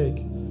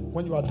leg.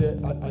 When you are there,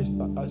 I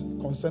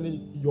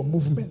concerning your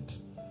movement,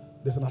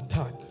 there's an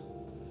attack.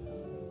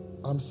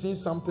 I'm seeing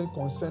something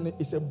concerning,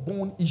 it's a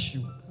bone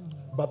issue,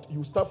 but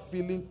you start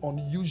feeling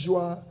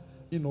unusual,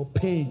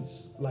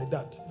 pains like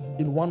that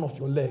in one of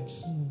your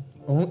legs.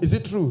 Yes. Is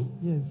it true?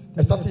 Yes.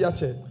 Start here,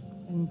 chair.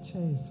 In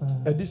chair,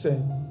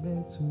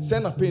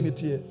 send a pain it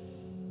here.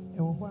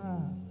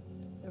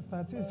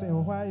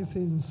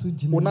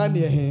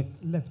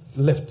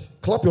 Left.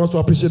 Clap your hands to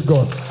appreciate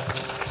God.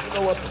 You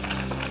know what?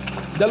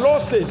 The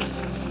Lord says,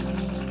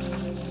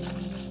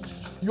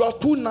 you are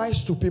too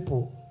nice to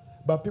people,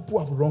 but people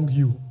have wronged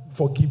you.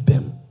 Forgive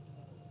them.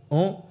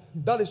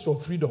 That is your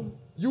freedom.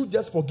 You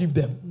just forgive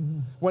them. Mm-hmm.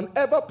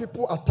 Whenever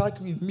people attack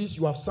you, it means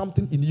you have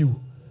something in you.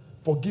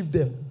 Forgive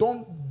them.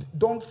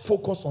 Don't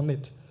focus on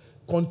it.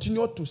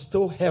 Continue to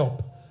still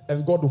help,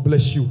 and God will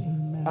bless you.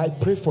 Amen. I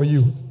pray for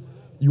you.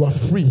 You are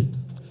free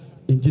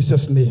In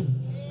Jesus' name.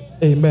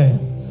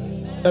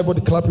 Amen. Everybody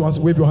clap your hands,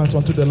 wave your hands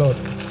unto the Lord.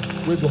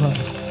 Wave your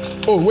hands.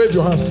 Oh, wave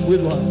your hands,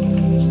 wave your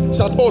hands.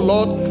 Shout, oh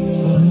Lord,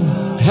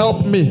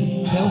 help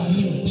me. Help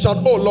me. Shout,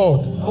 oh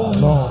Lord,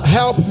 Lord,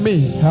 help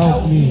me.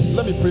 help me.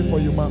 Let me pray for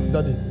you, ma'am,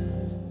 daddy.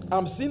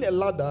 I'm seeing a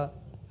ladder,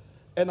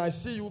 and I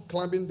see you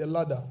climbing the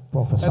ladder.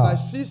 Prophesy. And I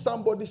see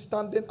somebody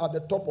standing at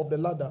the top of the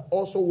ladder,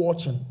 also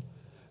watching.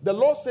 The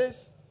Lord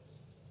says,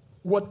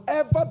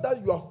 whatever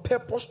that you have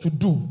purpose to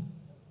do,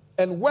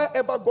 and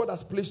wherever God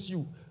has placed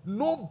you,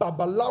 no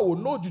babalawo,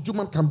 no juju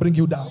man can bring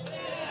you down.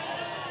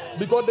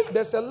 Because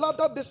there's a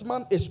ladder this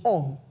man is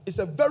on. It's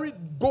a very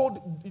good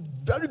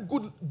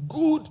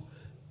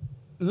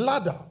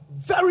ladder.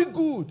 Very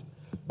good.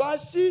 But I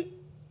see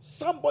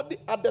somebody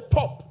at the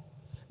top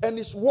and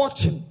is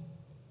watching.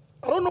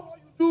 I don't know what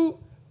you do,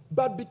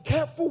 but be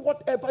careful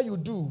whatever you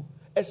do,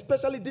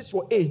 especially this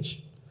your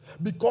age.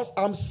 Because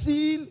I'm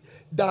seeing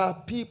the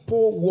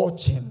people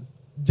watching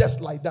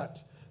just like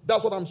that.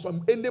 That's what I'm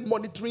saying. Any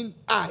monitoring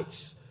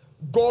eyes,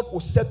 God will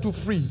set you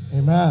free.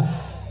 Amen.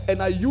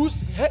 And I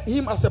use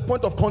him as a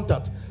point of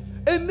contact.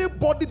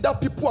 Anybody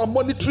that people are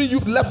monitoring you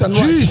left and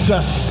right,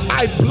 Jesus.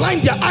 I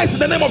blind their eyes in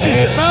the name of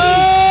Jesus.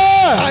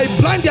 Amen. I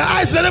blind their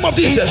eyes in the name of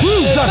Jesus. In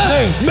Jesus'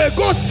 name. May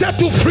God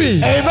set you free.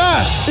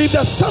 Amen. If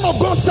the Son of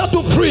God set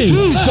you free,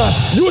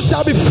 Jesus. you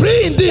shall be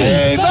free indeed.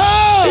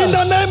 Amen. In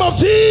the name of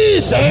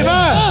Jesus.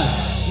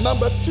 Amen.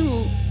 Number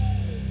 2,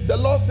 the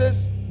Lord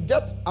says,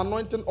 get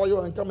anointing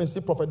oil and come and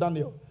see Prophet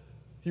Daniel.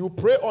 He will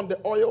pray on the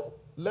oil.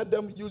 Let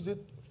them use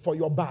it for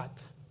your back.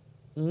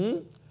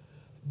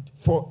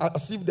 For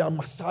as if they are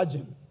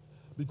massaging.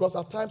 Because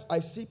at times I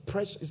see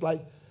pressure. It's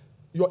like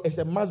it's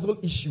a muscle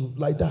issue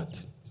like that.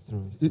 It's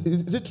true.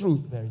 Is it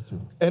true? Very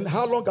true. And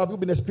how long have you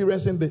been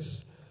experiencing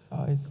this?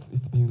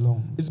 It's been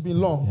long. It's been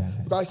long.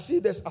 Yeah. But I see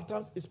there's at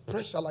times it's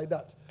pressure like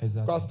that.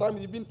 Exactly. Because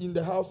times even in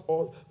the house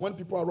or when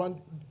people are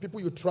around,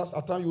 people you trust,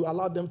 at times you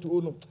allow them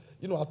to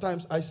at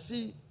times I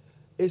see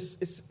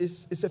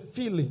it's a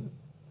feeling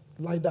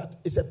like that.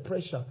 It's a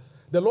pressure.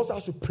 The Lord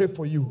has to pray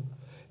for you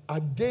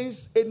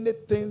against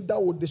anything that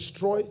will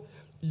destroy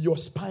your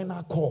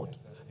spinal cord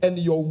and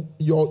your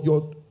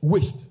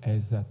waist.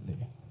 Exactly.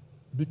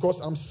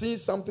 Because I'm seeing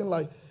something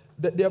like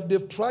that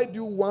they've tried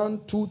you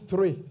 1, 2,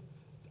 3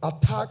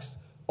 attacks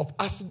of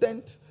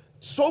accident,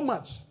 so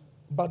much,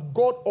 but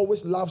God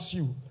always loves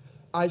you.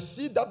 I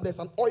see that there's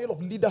an oil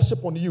of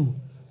leadership on you.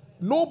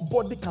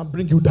 Nobody can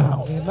bring you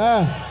down.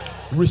 Amen.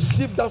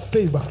 Receive that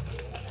favor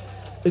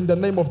in the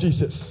name of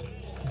Jesus.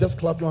 Just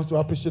clap your hands to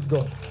appreciate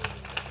God.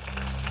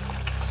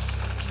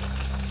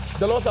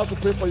 The Lord has to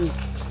pray for you.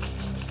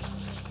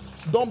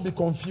 Don't be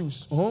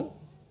confused.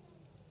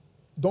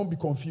 Don't be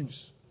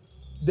confused.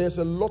 There's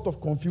a lot of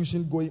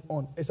confusion going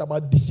on. It's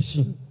about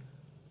decision.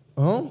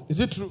 Is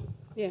it true?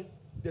 Yeah.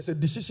 There's a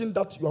decision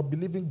that you are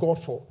believing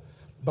God for,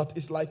 but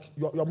it's like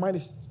your mind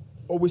is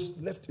always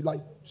left,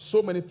 like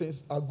so many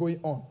things are going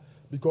on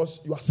because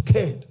you are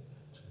scared.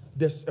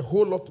 There's a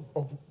whole lot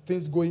of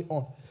things going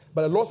on.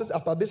 But the Lord says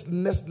after this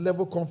next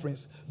level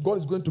conference, God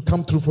is going to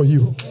come through for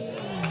you.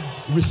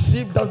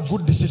 Receive that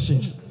good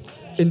decision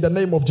in the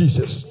name of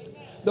Jesus.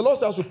 The Lord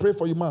says to pray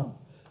for you, ma'am.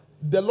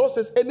 The Lord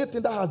says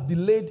anything that has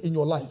delayed in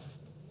your life,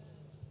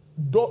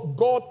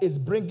 God is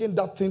bringing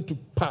that thing to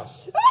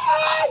pass.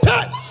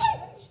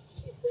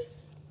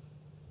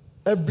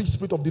 Every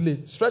spirit of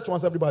delay. Stretch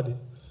once, everybody.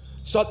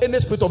 Shout, any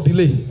spirit of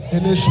delay.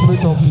 Any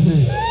spirit of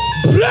delay.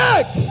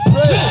 Break!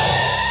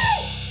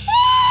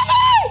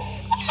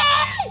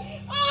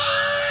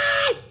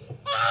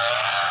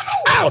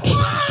 Out!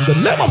 In the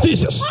name of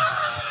Jesus.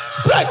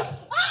 Break!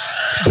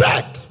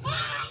 Break!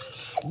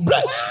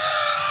 Break!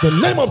 The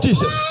name of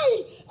Jesus.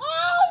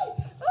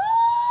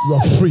 You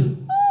are free.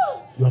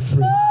 You are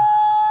free.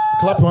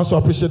 Clap your hands to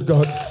appreciate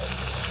God.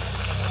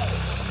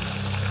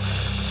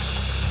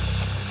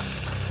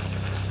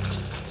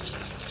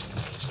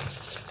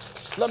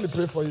 Let me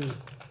pray for you.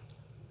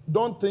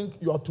 Don't think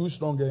you are too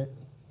strong.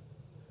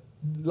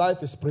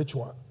 Life is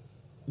spiritual.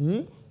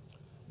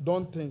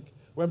 Don't think.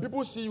 When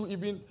people see you,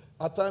 even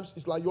at times,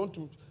 it's like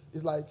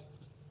it's like,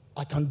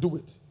 I can do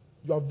it.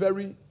 You are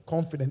very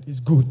confident. It's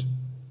good.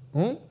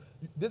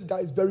 This guy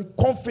is very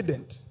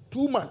confident.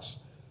 Too much.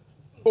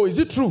 Oh, is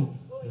it true?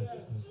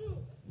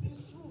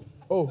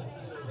 Oh.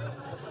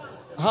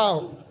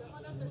 How?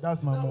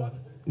 That's my mom.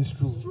 It's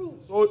true.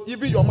 So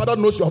even your mother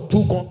knows you are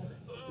too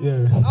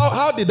Yeah.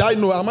 How did I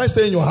know? Am I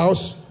staying in your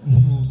house?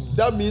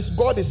 That means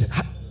God is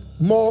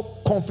more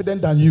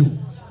confident than you.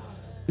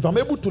 If I'm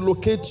able to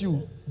locate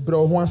you,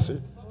 bro,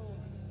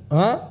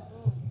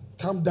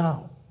 calm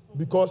down.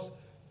 Because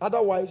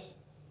otherwise,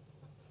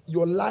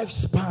 your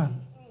lifespan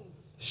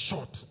is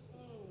short.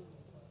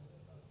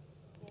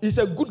 He's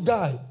a good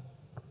guy.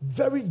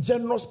 Very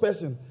generous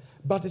person.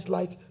 But it's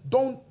like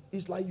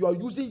you are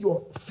using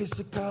your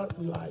physical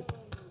life.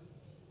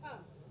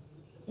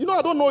 You know,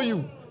 I don't know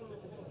you.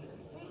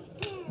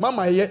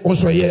 Mama,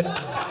 also here.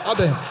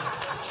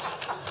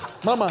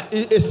 Mama,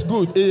 it's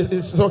good.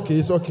 It's okay.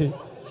 It's okay.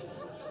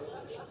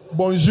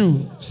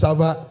 Bonjour, ça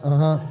va.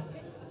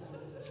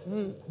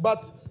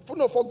 But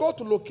for God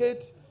to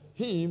locate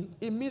him,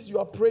 it means you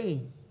are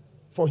praying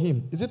for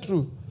him. Is it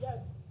true? Yes.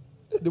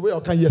 The way I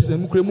can yes,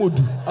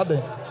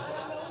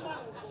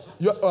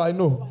 I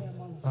know.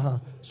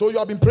 So you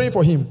have been praying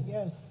for him.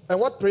 Yes. And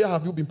what prayer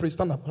have you been praying?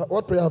 Stand up.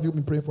 What prayer have you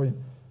been praying for him?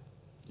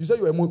 You said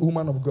you're a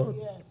woman of God.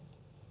 Yes.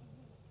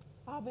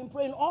 I've been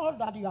praying. All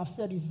that you have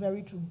said is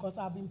very true because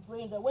I've been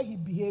praying. The way he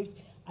behaves,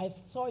 I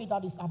saw it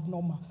that is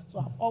abnormal. So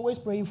I'm always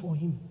praying for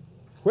him.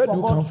 Where do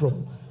you come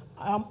from?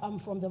 I'm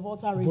from the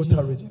Volta region.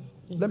 Volta region.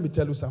 Yes. Let me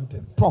tell you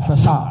something.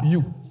 Professor.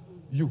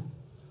 You.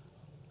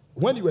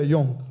 When you were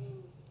young,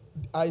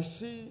 I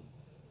see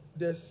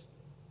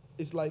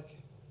it's like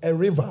a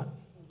river.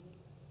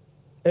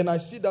 And I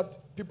see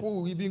that people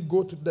will even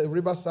go to the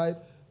riverside,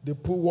 they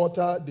pour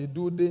water, they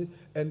do this,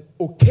 and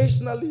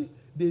occasionally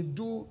they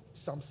do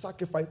some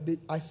sacrifice.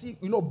 I see,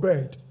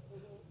 bird,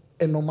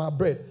 a normal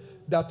bread.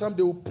 That time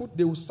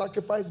they will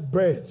sacrifice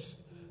birds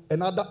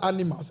and other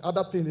animals,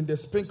 other things, and they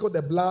sprinkle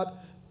the blood.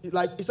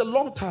 It's a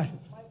long time.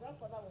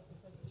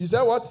 You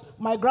said what?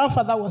 My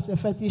grandfather was a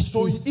fetish.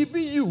 So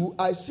even you,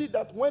 I see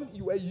that when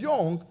you were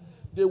young,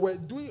 they were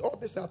doing all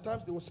this. At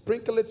times they will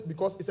sprinkle it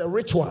because it's a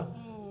ritual.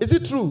 Is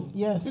it true?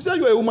 Yes. You say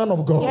you're a woman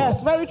of God.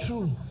 Yes, very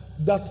true.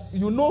 That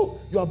you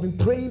have been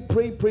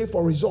praying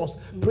for results,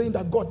 praying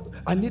that God,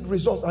 I need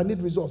results.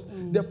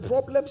 The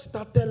problem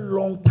started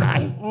long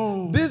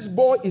time. This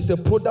boy is a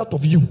product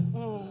of you.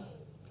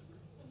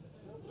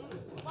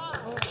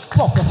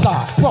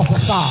 Prophesy.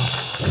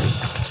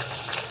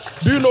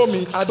 Do you know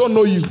me? I don't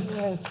know you.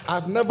 Yes.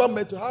 I've never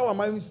met you. How am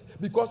I?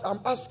 Because I'm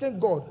asking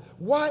God,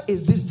 why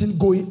is this thing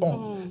going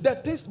on? The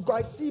things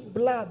I see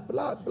blood.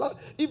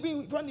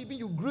 Even when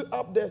you grew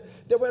up there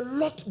were a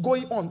lot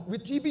going on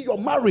with even your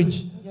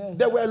marriage. Yes.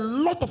 There were a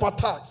lot of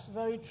attacks.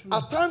 Very true.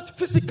 At times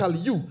physically,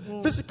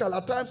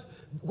 at times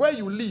where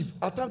you live,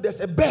 at times there's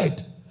a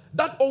bed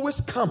that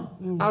always come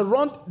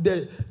around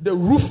the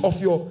roof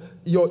of your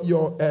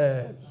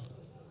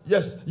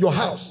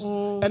house.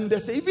 And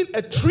there's even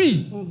a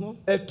tree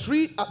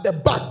at the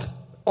back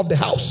of the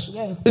house.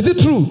 Yes. Is it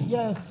true?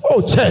 Yes.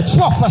 Oh, church.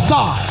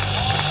 Prophesy.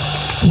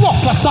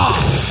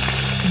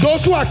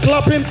 Those who are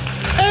clapping,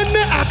 any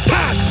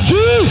attack,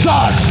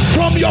 Jesus,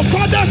 from your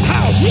father's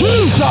house,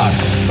 Jesus,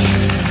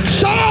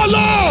 shout,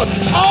 Lord,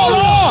 oh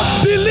Lord,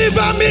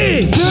 deliver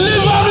me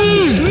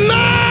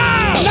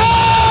now.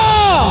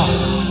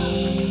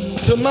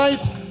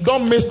 Tonight,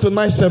 don't miss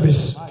tonight's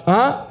service.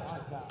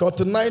 Because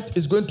tonight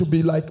is going to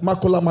be like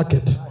Makola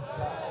Market.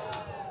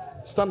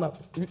 Stand up.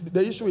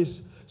 The issue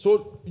is,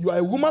 so you are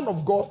a woman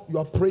of God, you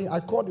are praying. I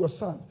called your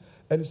son,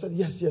 and you said,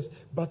 yes.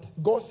 But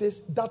God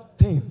says that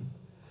thing,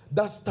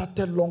 that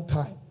started long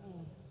time.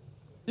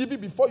 Even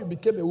before you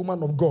became a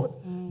woman of God,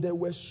 there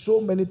were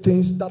so many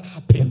things that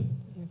happened.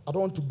 I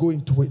don't want to go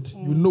into it.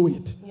 You know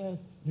it. Yes.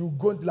 You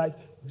go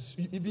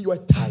even you are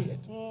tired.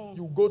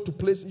 You go to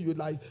places you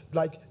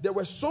like there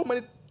were so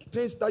many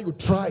things that you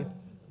tried,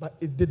 but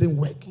it didn't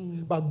work.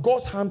 But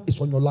God's hand is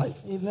on your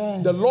life.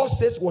 Amen. The Lord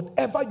says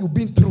whatever you've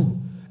been through,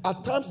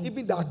 at times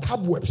even there are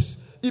cobwebs,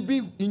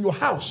 even in your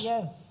house,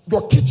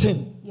 your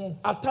kitchen. Yes.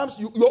 At times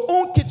your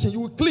own kitchen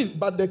you will clean,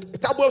 but the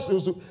cobwebs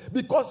also,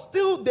 because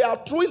still they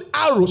are throwing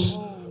arrows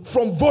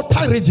from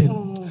Volta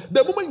region.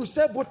 The moment you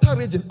say Volta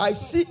region, I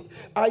see,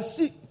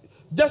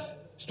 just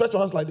stretch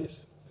your hands like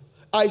this.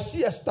 I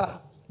see a star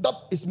that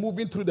is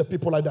moving through the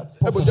people like that.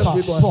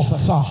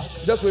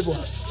 Just wave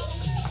once.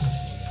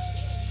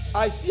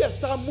 I see a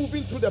star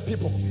moving through the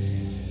people.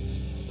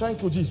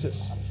 Thank you,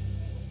 Jesus.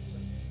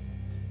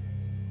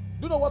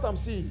 Do you know what I'm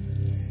seeing?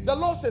 The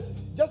Lord says,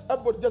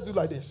 everybody just do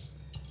like this.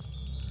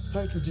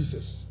 Thank you,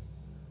 Jesus.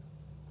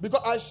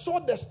 Because I saw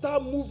the star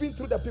moving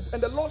through the people,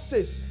 and the Lord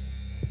says,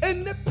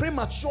 any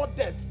premature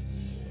death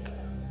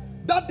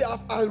that they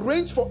have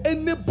arranged for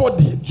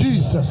anybody,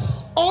 Jesus,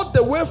 all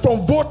the way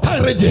from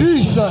Volta region,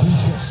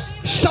 Jesus,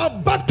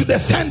 shout back to the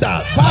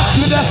sender. Back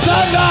to the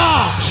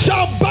sender.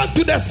 Shout back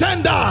to the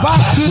sender.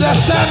 Back to the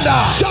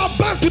sender. Shout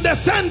back to the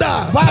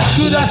sender. Back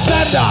to the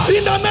sender.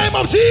 In the name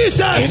of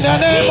Jesus. In the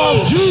name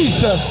of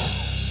Jesus.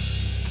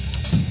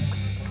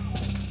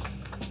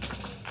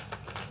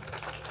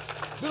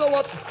 Do you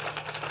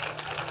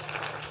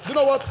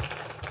know what?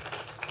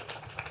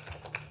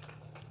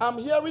 I'm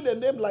hearing a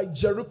name like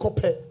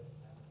Jerukope.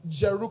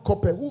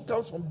 Jerukope. Who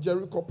comes from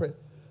Jerukope?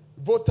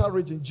 Volta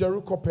region,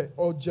 Jerukope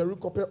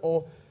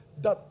or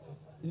that,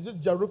 is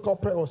it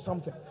Jerukope or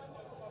something?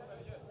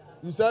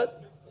 You said?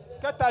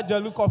 Keta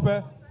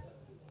Jerukope.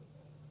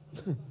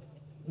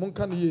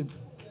 Munkaniye.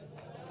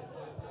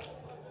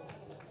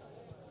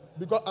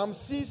 Because I'm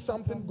seeing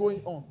something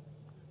going on.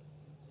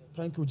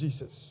 Thank you,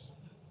 Jesus.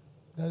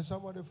 There's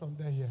somebody from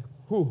there here.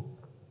 Who?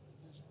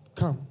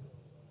 Come.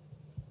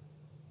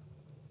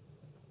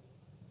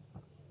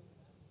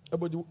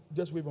 Everybody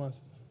just wave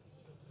once.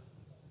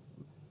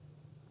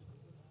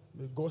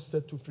 May God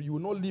set you free. You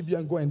will not live here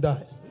and go and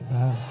die.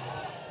 Amen.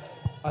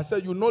 I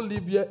said you will not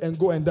live here and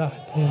go and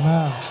die.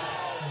 Amen.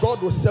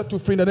 God will set you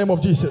free in the name of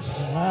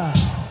Jesus. Amen.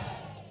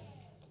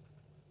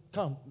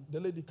 Come. The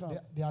lady come.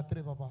 There are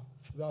three, Papa.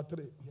 There are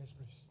three. Yes,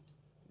 please.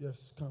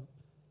 Yes, come.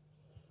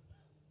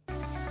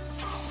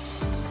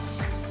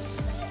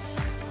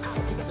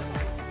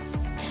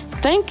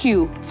 Thank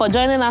you for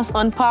joining us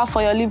on Power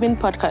for Your Living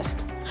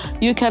podcast.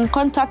 You can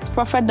contact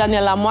Prophet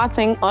Daniel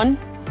Amoateng on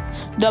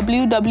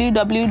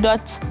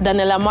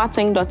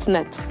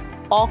www.danielamoateng.net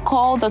or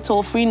call the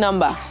toll-free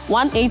number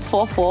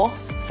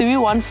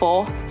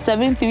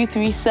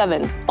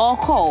 1-844-314-7337 or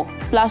call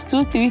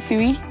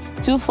 +233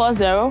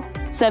 240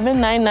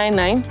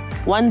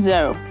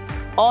 799910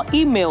 or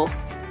email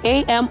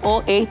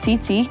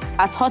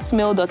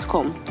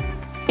amoatt@hotmail.com.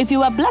 If you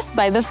were blessed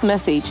by this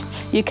message,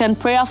 you can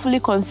prayerfully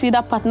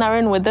consider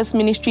partnering with this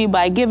ministry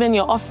by giving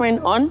your offering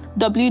on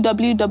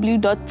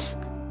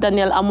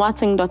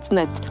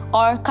www.danielamoateng.net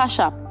or Cash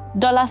App,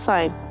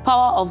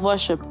 $Power of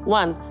Worship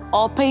 1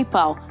 or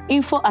PayPal,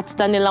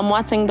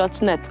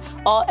 info@danielamoateng.net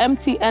or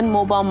MTN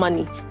Mobile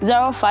Money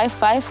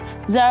 055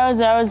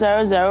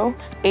 0000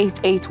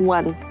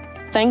 881.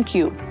 Thank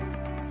you.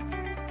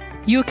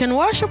 You can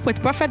worship with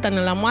Prophet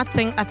Daniel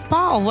Amoateng at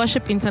Power of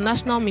Worship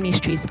International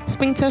Ministries,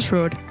 Spintex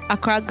Road,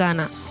 Accra,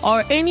 Ghana,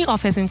 or any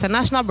of his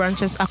international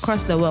branches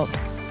across the world.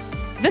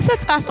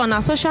 Visit us on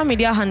our social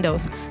media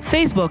handles: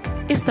 Facebook,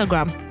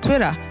 Instagram,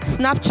 Twitter,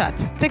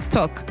 Snapchat,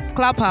 TikTok,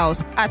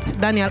 Clubhouse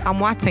 @Daniel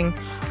Amoateng,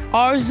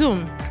 or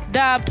Zoom,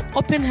 dubbed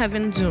Open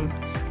Heaven Zoom.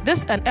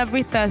 This and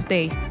every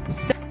Thursday,